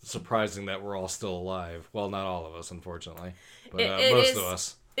surprising that we're all still alive. Well, not all of us, unfortunately. But most of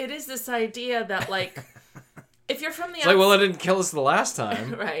us. It is this idea that, like, if you're from the outside... well, it didn't kill us the last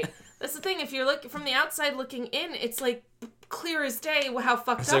time. Right. That's the thing. If you're from the outside looking in, it's, like, clear as day how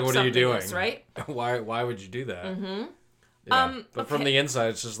fucked up what are you doing? Is, right? Why would you do that? Mm-hmm. Yeah. But from the inside,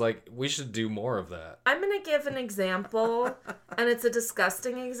 it's just like, we should do more of that. I'm going to give an example, and it's a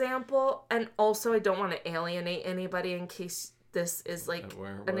disgusting example, and also I don't want to alienate anybody in case this is like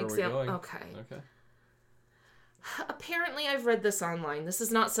where an example. Are we going? Okay. Apparently, I've read this online. This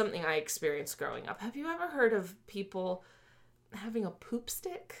is not something I experienced growing up. Have you ever heard of people having a poop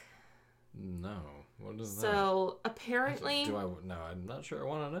stick? No. What is that? So, apparently... No, I'm not sure I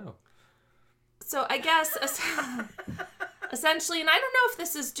want to know. So, I guess... Essentially, and I don't know if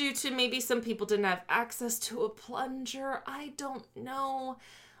this is due to maybe some people didn't have access to a plunger. I don't know.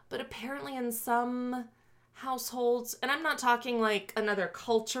 But apparently in some households, and I'm not talking like another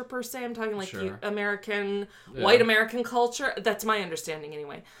culture per se, I'm talking like Sure. white American culture. That's my understanding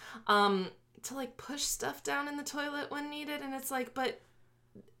anyway. To like push stuff down in the toilet when needed. And it's like, but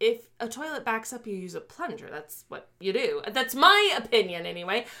if a toilet backs up, you use a plunger. That's what you do. That's my opinion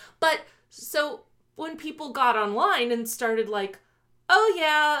anyway. But so... when people got online and started like, oh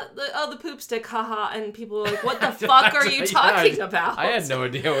yeah, the poop stick, haha, and people were like, what the fuck are you talking about? I had no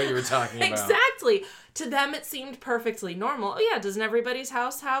idea what you were talking about. Exactly. To them, it seemed perfectly normal. Oh yeah, doesn't everybody's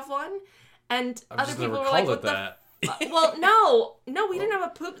house have one? And other people were like, what the well, no, we didn't have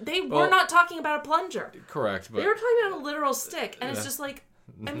a poop. They were not talking about a plunger. Correct, but they were talking about a literal stick, and it's just like,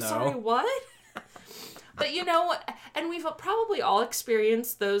 I'm sorry, what? But you know, and we've probably all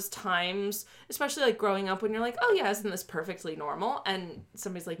experienced those times, especially like growing up when you're like, oh yeah, isn't this perfectly normal? And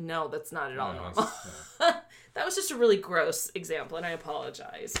somebody's like, no, that's not at all normal. That was just a really gross example, and I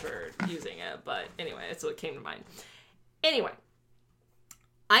apologize for using it. But anyway, it's what came to mind. Anyway,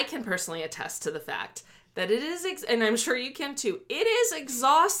 I can personally attest to the fact that it is, and I'm sure you can too, it is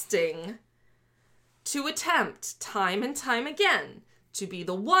exhausting to attempt time and time again to be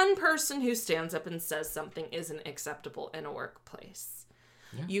the one person who stands up and says something isn't acceptable in a workplace.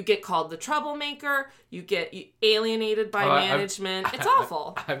 Yeah. You get called the troublemaker. You get alienated by management. It's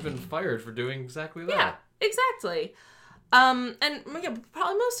awful. I've been fired for doing exactly that. Yeah, exactly. And yeah,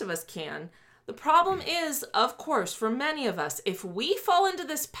 probably most of us can. The problem is, of course, for many of us, if we fall into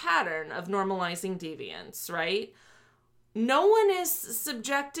this pattern of normalizing deviance, right? No one is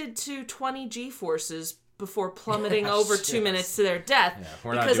subjected to 20 G-forces before plummeting over 2 minutes to their death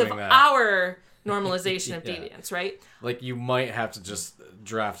because of our normalization of deviance, right? Like, you might have to just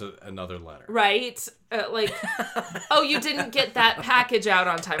draft another letter. Right? Oh, you didn't get that package out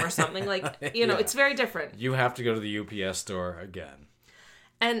on time or something. Like, you know, it's very different. You have to go to the UPS store again.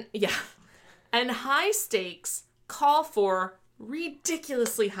 And, and high stakes call for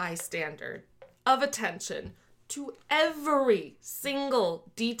ridiculously high standard of attention to every single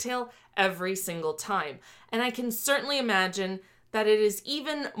detail every single time. And I can certainly imagine that it is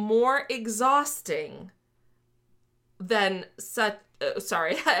even more exhausting than such...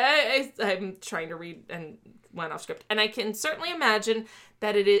 sorry, I'm trying to read and went off script. And I can certainly imagine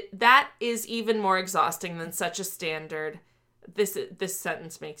that that is even more exhausting than such a standard. This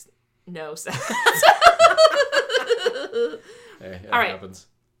sentence makes no sense. It All right. happens.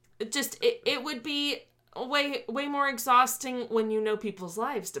 It would be way more exhausting when you know people's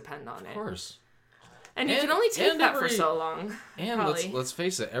lives depend on it. Of course. And you can only take that for so long. And let's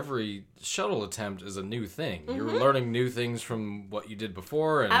face it, every shuttle attempt is a new thing. Mm-hmm. You're learning new things from what you did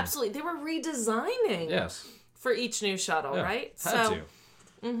before. And absolutely. They were redesigning for each new shuttle, right? Had to.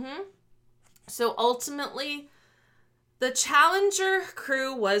 Mm-hmm. So ultimately, the Challenger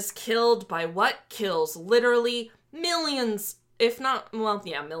crew was killed by what kills literally millions, if not,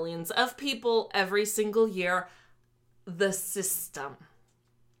 millions of people every single year. The system.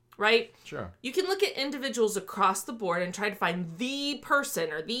 Right? Sure. You can look at individuals across the board and try to find the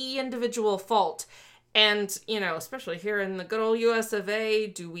person or the individual fault. And, you know, especially here in the good old US of A,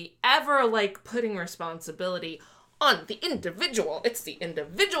 do we ever like putting responsibility on the individual? It's the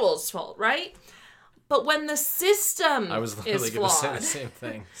individual's fault, right? But when the system I was literally going to say the same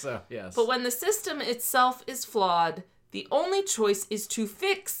thing. So, yes. But when the system itself is flawed, the only choice is to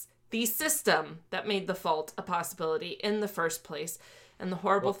fix the system that made the fault a possibility in the first place. And the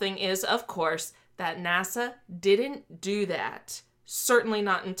horrible thing is, of course, that NASA didn't do that. Certainly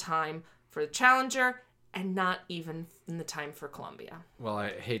not in time for the Challenger, and not even in the time for Columbia. Well,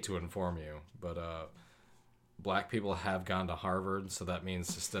 I hate to inform you, but black people have gone to Harvard, so that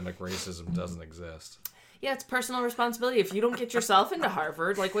means systemic racism doesn't exist. Yeah, it's personal responsibility. If you don't get yourself into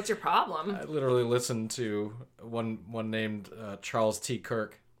Harvard, like, what's your problem? I literally listened to one named Charles T.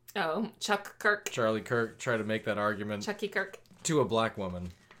 Kirk. Oh, Chuck Kirk. Charlie Kirk tried to make that argument. Chucky Kirk. To a black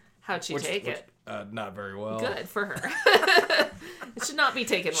woman. How'd she take it? Not very well. Good for her. It should not be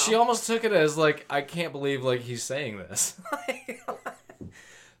taken well. She almost took it as, like, I can't believe, like, he's saying this.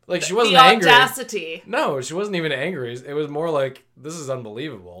 Like, she wasn't angry. The audacity. No, she wasn't even angry. It was more like, this is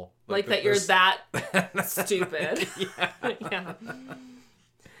unbelievable. Like that you're that stupid. Yeah.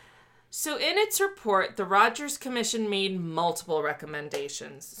 So in its report, the Rogers Commission made multiple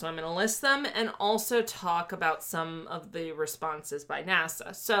recommendations. So I'm going to list them and also talk about some of the responses by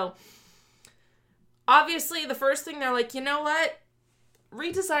NASA. So obviously the first thing they're like, you know what?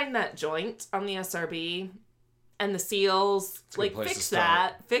 Redesign that joint on the SRB and the seals. Like, fix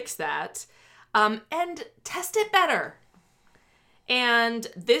that. And test it better. And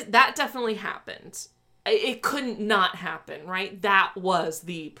that definitely happened. It couldn't not happen, right? That was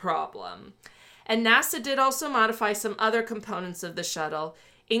the problem. And NASA did also modify some other components of the shuttle,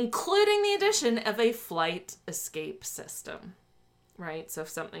 including the addition of a flight escape system, right? So if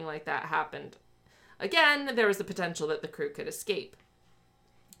something like that happened, again, there was the potential that the crew could escape.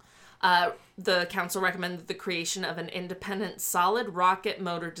 The council recommended the creation of an independent solid rocket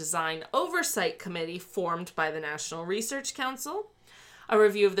motor design oversight committee formed by the National Research Council, a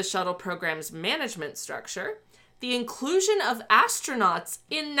review of the shuttle program's management structure, the inclusion of astronauts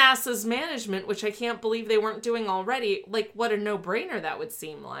in NASA's management, which I can't believe they weren't doing already. Like, what a no-brainer that would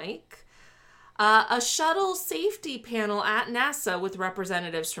seem like. A shuttle safety panel at NASA with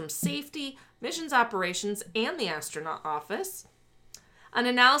representatives from safety, missions operations, and the astronaut office. An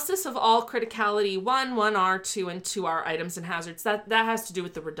analysis of all criticality 1, 1R, 2, and 2R items and hazards. That has to do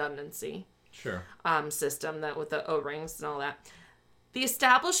with the redundancy system that with the O-rings and all that. the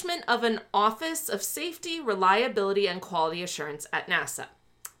establishment of an Office of Safety, Reliability, and Quality Assurance at NASA.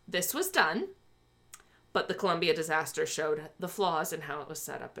 This was done, but the Columbia disaster showed the flaws in how it was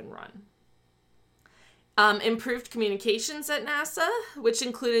set up and run. Improved communications at NASA, which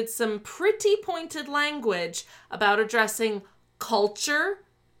included some pretty pointed language about addressing culture,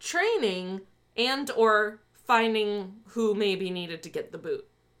 training, and or finding who maybe needed to get the boot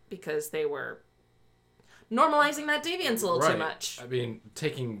because they were normalizing that deviance a little too much. I mean,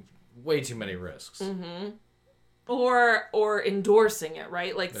 taking way too many risks. Mm-hmm. Or endorsing it,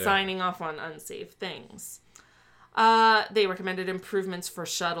 right? Like signing off on unsafe things. They recommended improvements for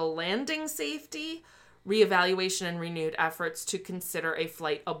shuttle landing safety, reevaluation and renewed efforts to consider a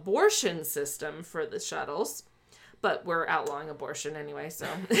flight abortion system for the shuttles. But we're outlawing abortion anyway, so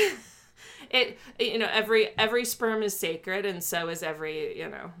every sperm is sacred, and so is every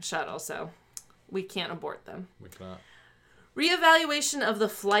shuttle. So we can't abort them. We cannot. Reevaluation of the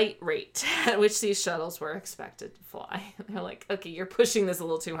flight rate at which these shuttles were expected to fly. They're like, okay, you're pushing this a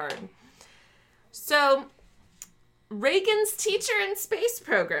little too hard. So Reagan's Teacher in Space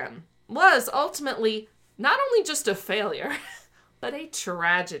program was ultimately not only just a failure, but a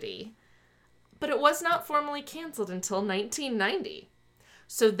tragedy. But it was not formally canceled until 1990.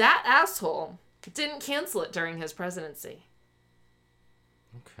 So that asshole didn't cancel it during his presidency.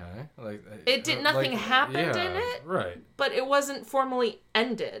 Okay. Nothing happened in it. Right. But it wasn't formally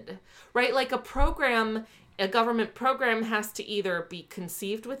ended. Right? Like a government program has to either be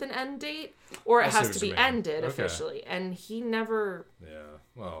conceived with an end date or it has to be ended officially. And he never... Yeah,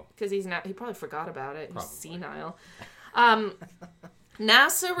 well... Because he probably forgot about it. He's senile.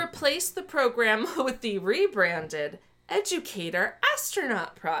 NASA replaced the program with the rebranded Educator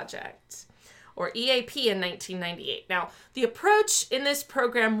Astronaut Project, or EAP, in 1998. Now, the approach in this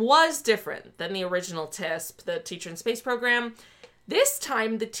program was different than the original TISP, the Teacher in Space program. This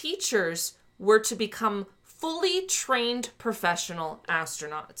time, the teachers were to become fully trained professional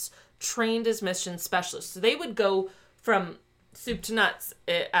astronauts, trained as mission specialists. So they would go from soup to nuts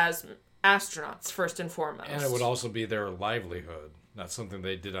as astronauts, first and foremost. And it would also be their livelihood, not something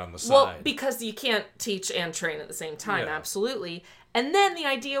they did on the side. Well, because you can't teach and train at the same time, absolutely. And then the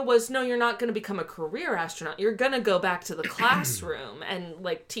idea was, no, you're not going to become a career astronaut. You're going to go back to the classroom and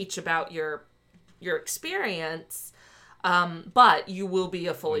teach about your experience. But you will be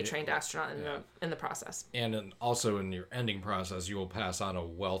a fully trained astronaut in the process. And also in your ending process, you will pass on a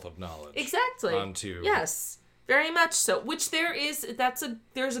wealth of knowledge. Exactly. Yes, very much so. Which there's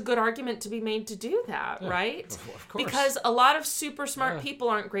a good argument to be made to do that, right? Of course. Because a lot of super smart people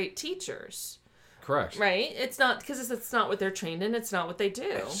aren't great teachers. Correct. Right? It's not because it's not what they're trained in. It's not what they do.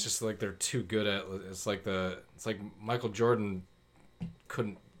 It's just like they're too good at. It's like Michael Jordan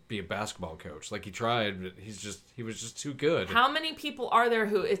couldn't be a basketball coach. Like he tried, but he was just too good. How many people are there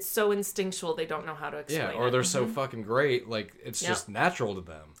who it's so instinctual they don't know how to explain it? Yeah, or they're so fucking great, like it's just natural to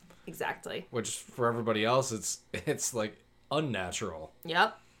them. Exactly. Which for everybody else, it's like unnatural.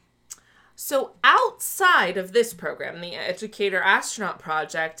 Yep. So outside of this program, the Educator Astronaut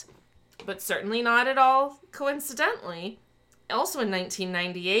Project, but certainly not at all coincidentally, also in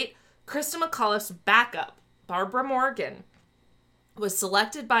 1998, Krista McAuliffe's backup, Barbara Morgan, was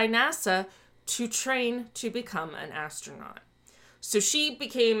selected by NASA to train to become an astronaut. So she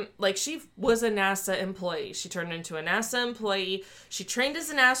was a NASA employee. She turned into a NASA employee. She trained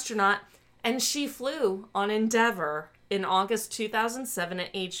as an astronaut, and she flew on Endeavour in August 2007 at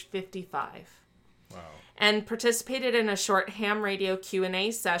age 55. Wow. And participated in a short ham radio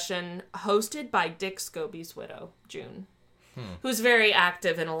Q&A session hosted by Dick Scobie's widow, June, who's very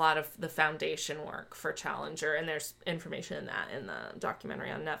active in a lot of the foundation work for Challenger, and there's information in the documentary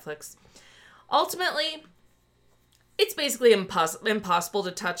on Netflix. Ultimately, it's basically impossible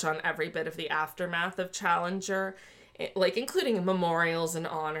to touch on every bit of the aftermath of Challenger, including memorials and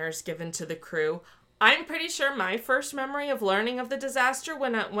honors given to the crew. I'm pretty sure my first memory of learning of the disaster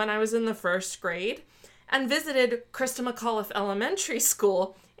when I was in the first grade and visited Krista McAuliffe Elementary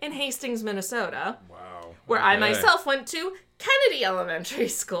School in Hastings, Minnesota. Wow. Where I myself went to Kennedy Elementary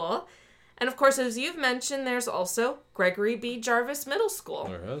School. And of course, as you've mentioned, there's also Gregory B. Jarvis Middle School.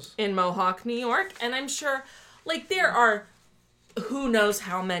 There is. In Mohawk, New York. And I'm sure, there are who knows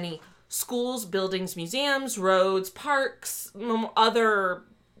how many schools, buildings, museums, roads, parks, other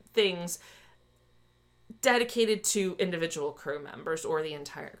things dedicated to individual crew members or the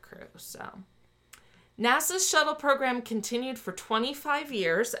entire crew. So NASA's shuttle program continued for 25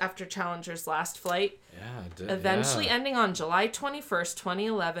 years after Challenger's last flight, eventually ending on July 21st,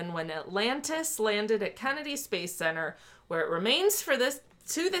 2011, when Atlantis landed at Kennedy Space Center, where it remains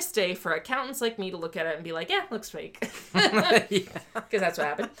to this day, for accountants like me to look at it and be like, yeah, looks fake. Yeah. Because that's what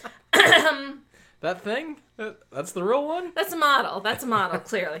happened. That thing? That's the real one? That's a model. That's a model,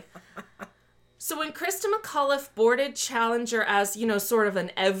 clearly. So when Krista McAuliffe boarded Challenger as, sort of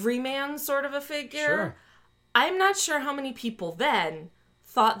an everyman sort of a figure, Sure. I'm not sure how many people then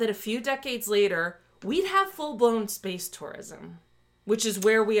thought that a few decades later, we'd have full-blown space tourism, which is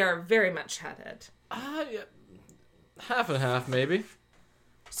where we are very much headed. Yeah. Half and half, maybe.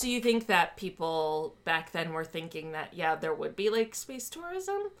 So you think that people back then were thinking that, yeah, there would be, like, space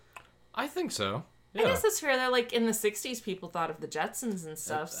tourism? I think so. Yeah. I guess that's fair. That, like, in the 60s, people thought of the Jetsons and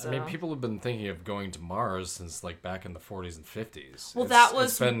stuff, so... I mean, people have been thinking of going to Mars since, like, back in the 40s and 50s. Well, that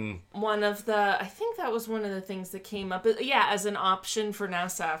was one of the... I think that was one of the things that came up, yeah, as an option for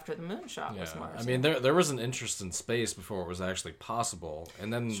NASA after the moonshot was Mars. I mean, there was an interest in space before it was actually possible.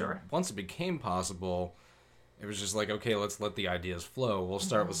 And then Sure. once it became possible, it was just like, okay, let's let the ideas flow. We'll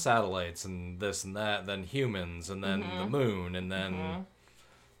start with satellites and this and that, then humans, and then the moon, and then...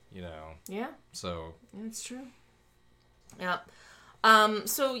 Yeah. So. That's true. Yeah.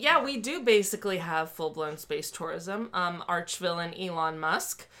 So, yeah, we do basically have full-blown space tourism. Arch-villain Elon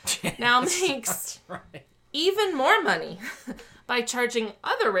Musk now makes Right. even more money by charging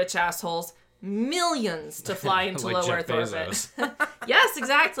other rich assholes millions to fly into Like low Jeff Earth orbit. Bezos. Yes,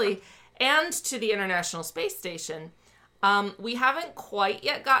 exactly. And to the International Space Station. We haven't quite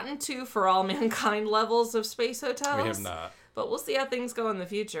yet gotten to for all mankind levels of space hotels. We have not. But we'll see how things go in the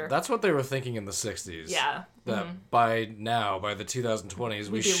future. That's what they were thinking in the 60s. Yeah. That by the 2020s,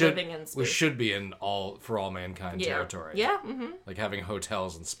 we be should living in space. we should be in all mankind Yeah. territory. Yeah. Like having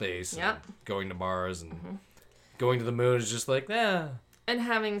hotels in space. Yep. And going to Mars and going to the moon is just like, nah. And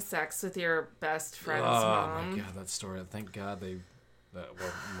having sex with your best friend's Oh mom. my god, that story! Thank God they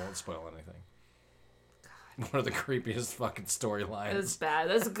won't spoil anything. One of the creepiest fucking storylines It was bad.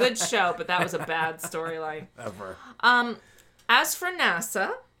 That's a good show, but that was a bad storyline. ever. As for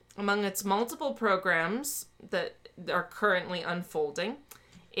NASA, among its multiple programs that are currently unfolding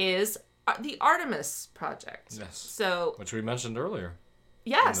is the Artemis project. Yes. So, Which we mentioned earlier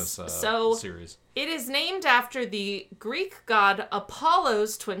yes. in this So, series. it is named after the Greek god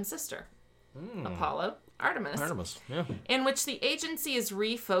Apollo's twin sister. Apollo, Artemis. Yeah. In which the agency is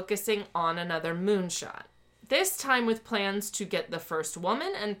refocusing on another moonshot. This time with plans to get the first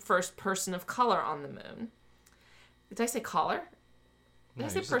woman and first person of color on the moon. Did I say collar? Did I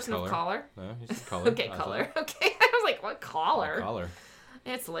say you said person of color? No, you said color. Okay, I color. thought. Okay, I was like, what collar? Collar.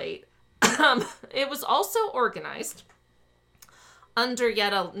 It's late. It was also organized under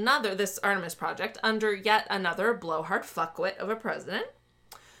yet another, this Artemis project, under yet another blowhard fuckwit of a president,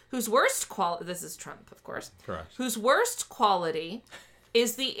 whose worst quality, this is Trump, of course. Correct. Whose worst quality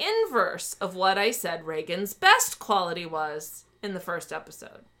is the inverse of what I said Reagan's best quality was in the first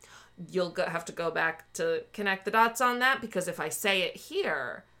episode. You'll have to go back to connect the dots on that, because if I say it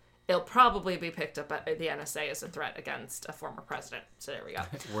here, it'll probably be picked up at the NSA as a threat against a former president. So there we go.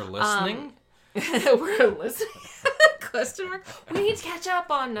 We're listening? We're listening. Question mark. We need to catch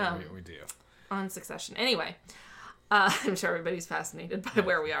up on We do. on Succession. Anyway, I'm sure everybody's fascinated by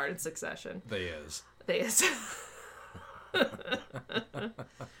where we are in Succession. They is.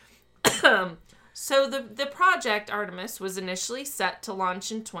 So the project Artemis was initially set to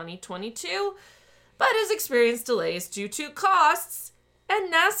launch in 2022, but has experienced delays due to costs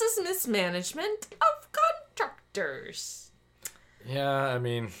and NASA's mismanagement of contractors. Yeah, I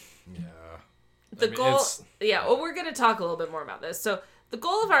mean, yeah. The goal, it's- well, we're going to talk a little bit more about this. So the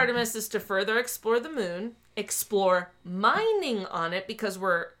goal of Artemis is to further explore the moon, explore mining on it, because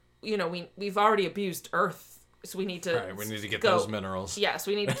we've already abused Earth. So we need to Right, we need to get those minerals. Yes,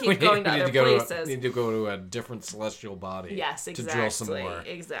 we need to keep going to other places. We need to go to a different celestial body. Yes, exactly. To drill some more.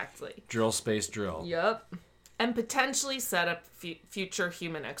 Exactly. Drill space drill. Yep. And potentially set up future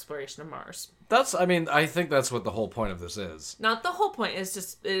human exploration of Mars. I think that's what the whole point of this is. Not the whole point, it's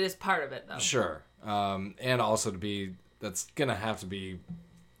just, it is part of it, though. Sure. And also that's going to have to be,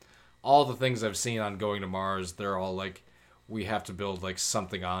 all the things I've seen on going to Mars, they're all like, we have to build like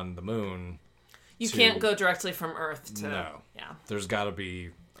something on the moon. You can't go directly from Earth to... No. Yeah. There's got to be,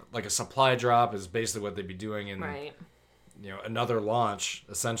 like a supply drop is basically what they'd be doing. And, Right. Another launch,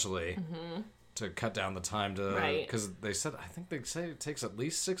 essentially, to cut down the time to... Right. Because they say it takes at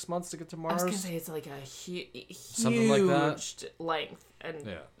least 6 months to get to Mars. I was going to say it's like a huge Something like that. length. And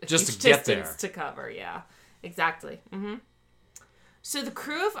Yeah. a Just huge to get there. distance to cover, yeah. Exactly. So the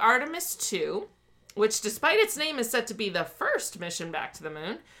crew of Artemis 2, which despite its name is set to be the first mission back to the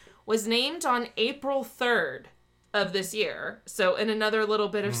moon, was named on April 3rd of this year. So in another little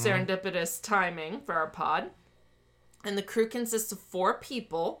bit of serendipitous timing for our pod. And the crew consists of 4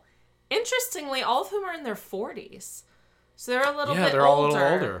 people. Interestingly, all of whom are in their 40s. So they're a little bit they're all a little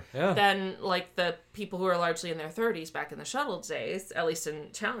older. Yeah. than like the people who are largely in their 30s back in the shuttle days, at least in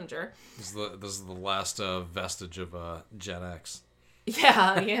Challenger. This is the last vestige of Gen X.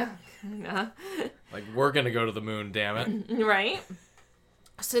 Yeah. Kinda. Like, we're going to go to the moon, damn it. Right?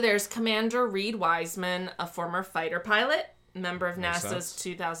 So there's Commander Reed Wiseman, a former fighter pilot, member of Makes NASA's sense.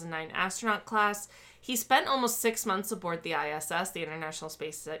 2009 astronaut class. He spent almost 6 months aboard the ISS, the International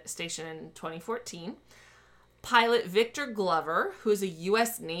Space Station, in 2014. Pilot Victor Glover, who is a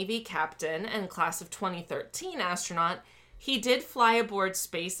U.S. Navy captain and class of 2013 astronaut, he did fly aboard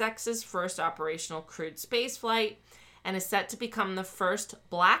SpaceX's first operational crewed spaceflight and is set to become the first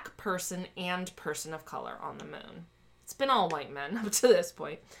black person and person of color on the moon. It's been all white men up to this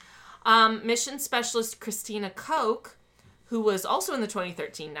point. Mission specialist Christina Koch, who was also in the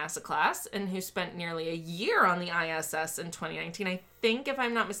 2013 NASA class and who spent nearly a year on the ISS in 2019. I think, if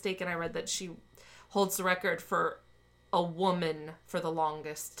I'm not mistaken, I read that she holds the record for a woman for the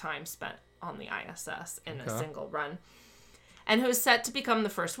longest time spent on the ISS in a single run, and who is set to become the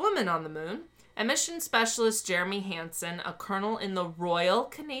first woman on the moon. And mission specialist Jeremy Hansen, a colonel in the Royal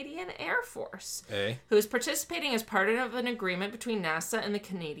Canadian Air Force, who is participating as part of an agreement between NASA and the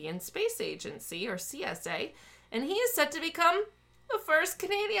Canadian Space Agency, or CSA, and he is set to become the first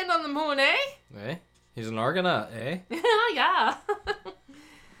Canadian on the moon, eh? He's an Argonaut, eh? Yeah.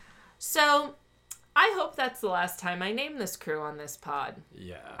 So, I hope that's the last time I name this crew on this pod.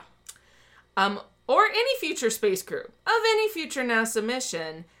 Yeah. Or any future space crew of any future NASA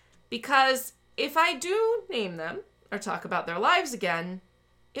mission, because if I do name them or talk about their lives again,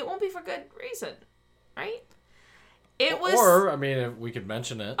 it won't be for good reason, right? Or, I mean, if we could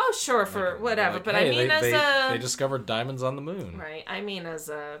mention it. Oh, sure, for whatever. Like, but hey, I mean, they discovered diamonds on the moon. Right. I mean, as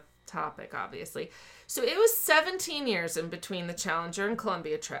a topic, obviously. So it was 17 years in between the Challenger and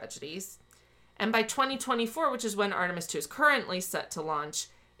Columbia tragedies. And by 2024, which is when Artemis 2 is currently set to launch,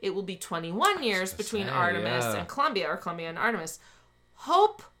 it will be 21 years between Artemis and Columbia, or Columbia and Artemis.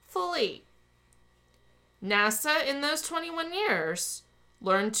 Hopefully, NASA in those 21 years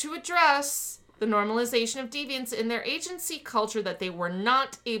learned to address the normalization of deviance in their agency culture that they were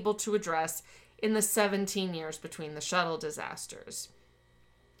not able to address in the 17 years between the shuttle disasters.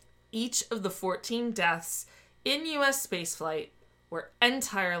 Each of the 14 deaths in U.S. spaceflight were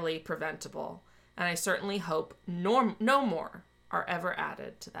entirely preventable, and I certainly hope no more are ever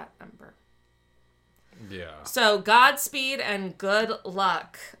added to that number. Yeah. So, Godspeed and good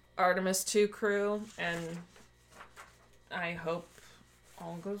luck, Artemis 2 crew, and I hope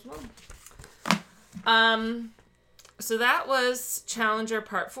all goes well. So that was Challenger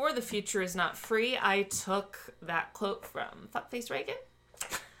Part 4, The Future Is Not Free. I took that quote from Fuckface Reagan.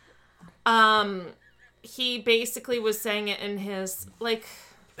 He basically was saying it in his, like...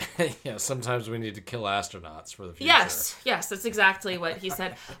 Yeah, sometimes we need to kill astronauts for the future. Yes, that's exactly what he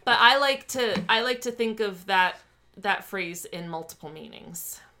said. But I like to think of that phrase in multiple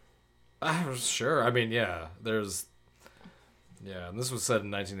meanings. Sure. I mean, yeah, and this was said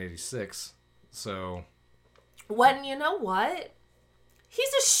in 1986, so... When, you know what?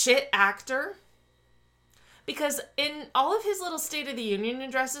 He's a shit actor. Because in all of his little State of the Union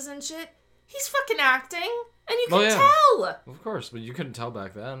addresses and shit, he's fucking acting. And you can tell. Of course, but you couldn't tell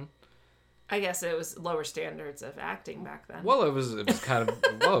back then. I guess it was lower standards of acting back then. Well, it was kind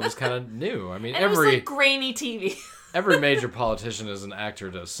of new. I mean, and it was like grainy TV. Every major politician is an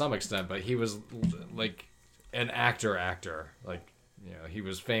actor to some extent, but he was like an actor. Like, you know, he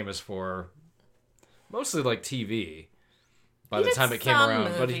was famous for mostly like TV by the time it came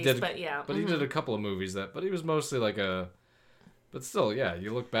around. But he did a couple of movies but he was mostly like a. But still, yeah,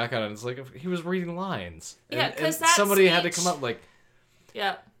 you look back at it and it's like he was reading lines. Yeah, because somebody had to come up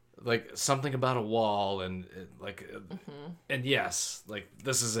like something about a wall and and yes, like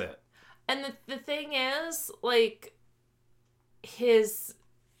this is it. And the thing is, like, his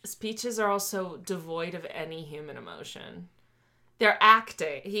speeches are also devoid of any human emotion. They're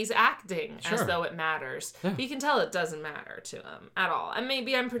acting. He's acting as though it matters. Yeah. But you can tell it doesn't matter to him at all. And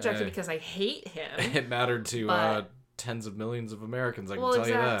maybe I'm projecting because I hate him. It mattered to tens of millions of Americans, I can tell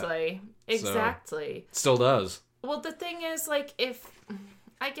you that. Exactly. So, still does. Well, the thing is, like, if...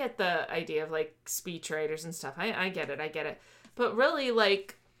 I get the idea of, like, speechwriters and stuff. I get it. But really,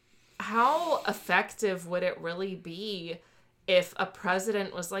 like, how effective would it really be if a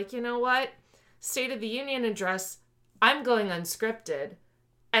president was like, you know what? State of the Union address, I'm going unscripted.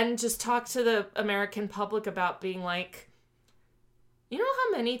 And just talk to the American public about being like, you know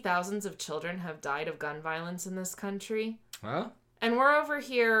how many thousands of children have died of gun violence in this country? Huh? And we're over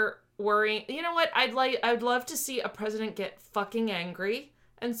here worrying. You know what? I'd love to see a president get fucking angry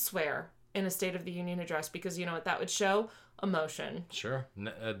and swear in a State of the Union address, because you know what that would show? Emotion. Sure.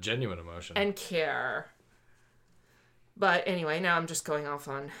 Genuine emotion. And care. But anyway, now I'm just going off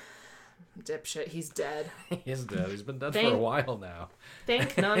on dipshit. He's dead. He is dead. He's been dead for a while now.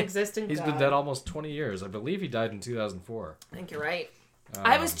 Thank non-existent He's God. been dead almost 20 years. I believe he died in 2004. I think you're right.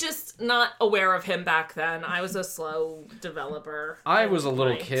 I was just not aware of him back then. I was a slow developer. I was a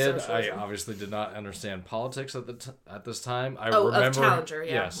little my kid. socialism. I obviously did not understand politics at this time. I of remember Challenger,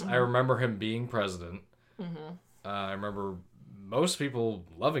 yeah. Yes, I remember him being president. I remember most people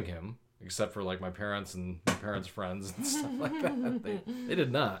loving him, except for like my parents and my parents' friends and stuff like that. They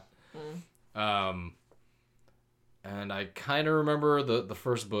did not. And I kind of remember the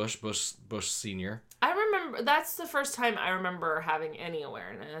first Bush Senior. I remember that's the first time I remember having any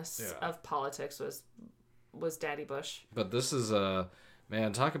awareness of politics was Daddy Bush. But this is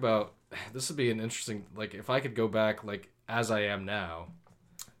man, talk about, this would be an interesting, like, if I could go back, like, as I am now.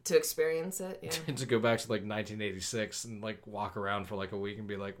 To experience it, yeah. To go back to, like, 1986 and, like, walk around for, like, a week and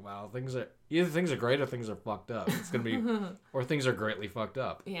be like, wow, either things are great or things are fucked up. It's gonna be, or things are greatly fucked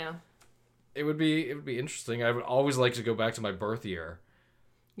up. Yeah. It would be interesting. I would always like to go back to my birth year.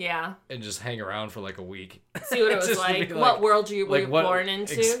 Yeah. And just hang around for, like, a week. See what it was like. What world were you born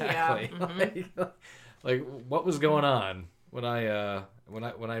into? Exactly. Yeah. Mm-hmm. Like, what was going on when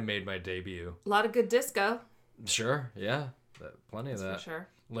I made my debut? A lot of good disco. Sure, yeah, plenty of that. For sure.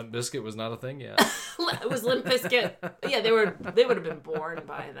 Limp Bizkit was not a thing yet. It was Limp Bizkit. Yeah, they would have been born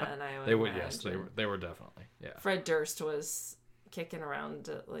by then. They would, yes, they were definitely, yeah. Fred Durst was kicking around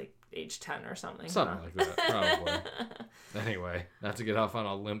at like age 10 or something. Something like that, probably. Anyway, not to get off on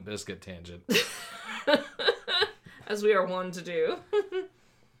a Limp Bizkit tangent. As we are wont to do.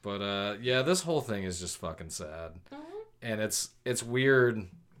 But yeah, this whole thing is just fucking sad, and it's weird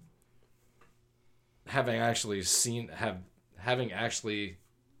having actually seen it.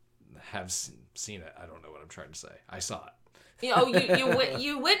 I don't know what I'm trying to say. I saw it.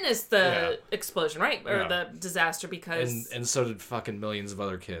 You witnessed the explosion, right? Or the disaster, because and so did fucking millions of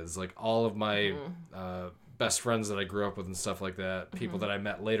other kids. Like all of my best friends that I grew up with and stuff like that. People that I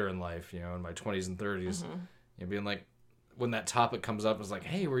met later in life, in my 20s and 30s, being like, when that topic comes up, it's like,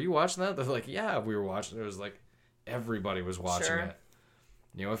 hey, were you watching that? They're like, yeah, we were watching it. It was like everybody was watching it.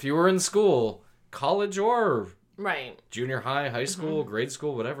 If you were in school, college or junior high, high school, grade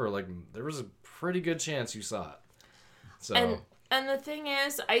school, whatever, like there was a pretty good chance you saw it. So and the thing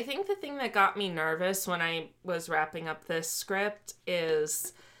is, I think the thing that got me nervous when I was wrapping up this script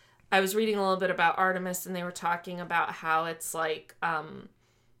is I was reading a little bit about Artemis, and they were talking about how it's like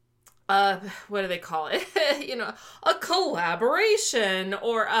what do they call it? A collaboration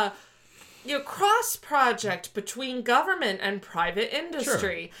or a cross project between government and private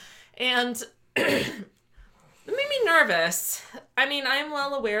industry. Sure. And it made me nervous. I mean, I'm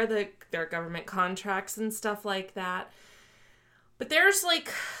well aware that there are government contracts and stuff like that. But there's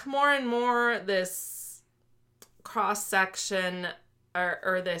like more and more this cross section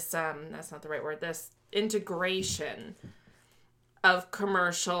or this that's not the right word, this integration of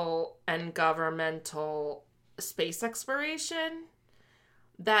commercial and governmental space exploration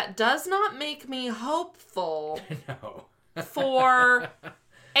that does not make me hopeful for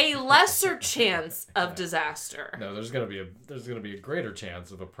a lesser chance of disaster. No, there's gonna be a greater chance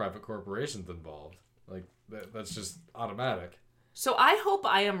of a private corporation's involved. Like that's just automatic. So I hope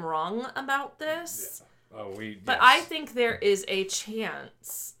I am wrong about this. Yeah. But I think there is a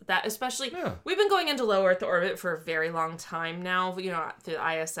chance that, especially, we've been going into low Earth orbit for a very long time now, through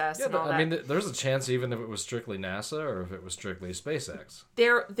the ISS and all that. I mean, there's a chance even if it was strictly NASA or if it was strictly SpaceX.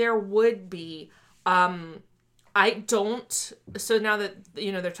 There would be. I don't. So now that,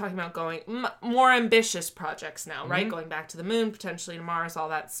 they're talking about going more ambitious projects now, right? Going back to the moon, potentially to Mars, all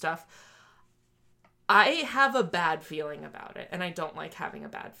that stuff. I have a bad feeling about it, and I don't like having a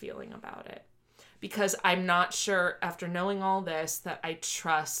bad feeling about it. Because I'm not sure, after knowing all this, that I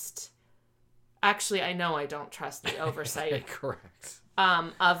trust... Actually, I know I don't trust the oversight Correct.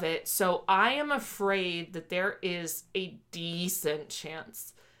 Of it. So I am afraid that there is a decent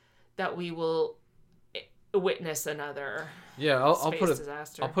chance that we will witness another I'll put it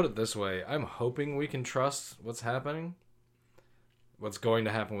disaster. I'll put it this way. I'm hoping we can trust what's happening. What's going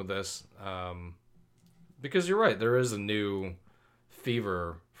to happen with this. Because you're right, there is a new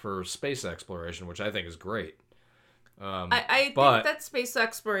fever for space exploration, which I think is great. I think that space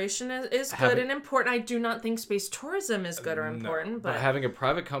exploration is good and important. I do not think space tourism is good or important. But having a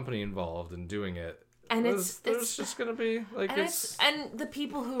private company involved in doing it, And there's just gonna be like and the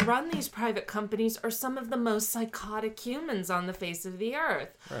people who run these private companies are some of the most psychotic humans on the face of the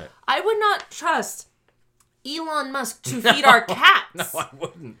earth. Right. I would not trust Elon Musk to feed our cats. No, I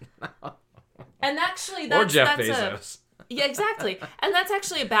wouldn't. No. And actually, Or Jeff Bezos. Yeah, exactly. And that's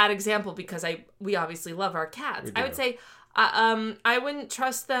actually a bad example because we obviously love our cats. I would say I wouldn't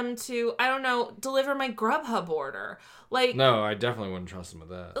trust them to, I don't know, deliver my Grubhub order. Like, no, I definitely wouldn't trust them with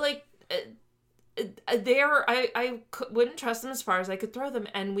that. Like, wouldn't trust them as far as I could throw them.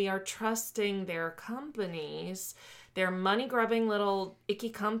 And we are trusting their companies, their money-grubbing little icky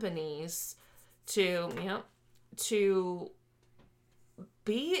companies to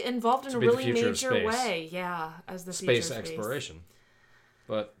be involved in a really major way. Yeah, as the future space exploration.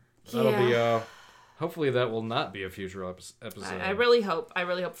 But that'll be hopefully that will not be a future episode. I really hope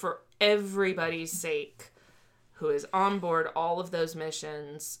for everybody's sake who is on board all of those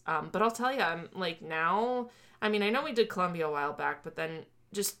missions. But I'll tell you, I'm like now, I mean, I know we did Columbia a while back, but then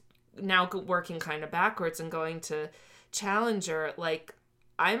just now working kind of backwards and going to Challenger, like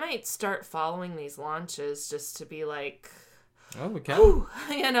I might start following these launches just to be like, oh, we can. Whew,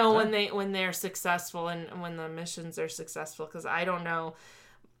 when they're successful and when the missions are successful, because I don't know.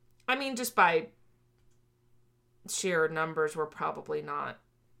 I mean, just by sheer numbers, we're probably not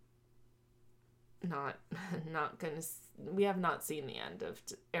gonna. We have not seen the end of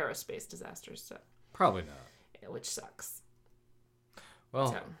aerospace disasters, so probably not, which sucks.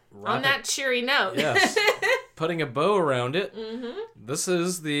 Well, so, on that cheery note, yes, putting a bow around it. Mm-hmm. This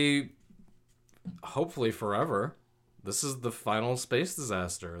is hopefully forever. This is the final space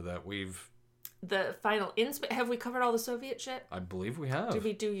disaster that we've. The final have we covered all the Soviet shit? I believe we have. Did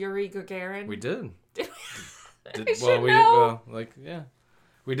we do Yuri Gagarin? We did. Yeah.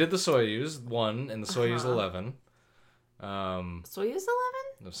 We did the Soyuz 1 and the Soyuz 11. Soyuz 11?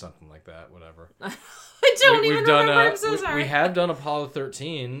 No, something like that. Whatever. I don't even remember. I'm so sorry. We have done Apollo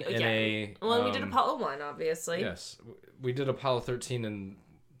 13 in a. Well, we did Apollo 1, obviously. Yes, we did Apollo 13 in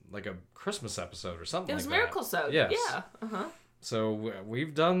like a Christmas episode or something. It was Miracle Sode. Yes. Yeah. Uh-huh. So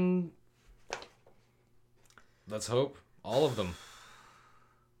we've done. Let's hope all of them.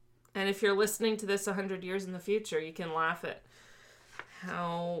 And if you're listening to this 100 years in the future, you can laugh at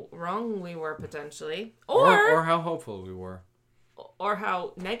how wrong we were potentially, or how hopeful we were, or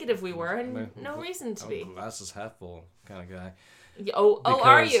how negative we were, and no reason to be. Glass is half full kind of guy.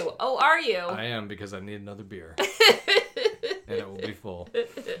 Are you? I am, because I need another beer, and it will be full.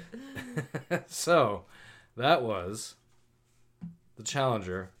 So, that was the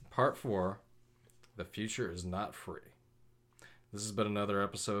Challenger Part 4. The future is not free. This has been another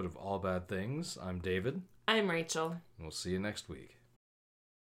episode of All Bad Things. I'm David. I'm Rachel. And we'll see you next week.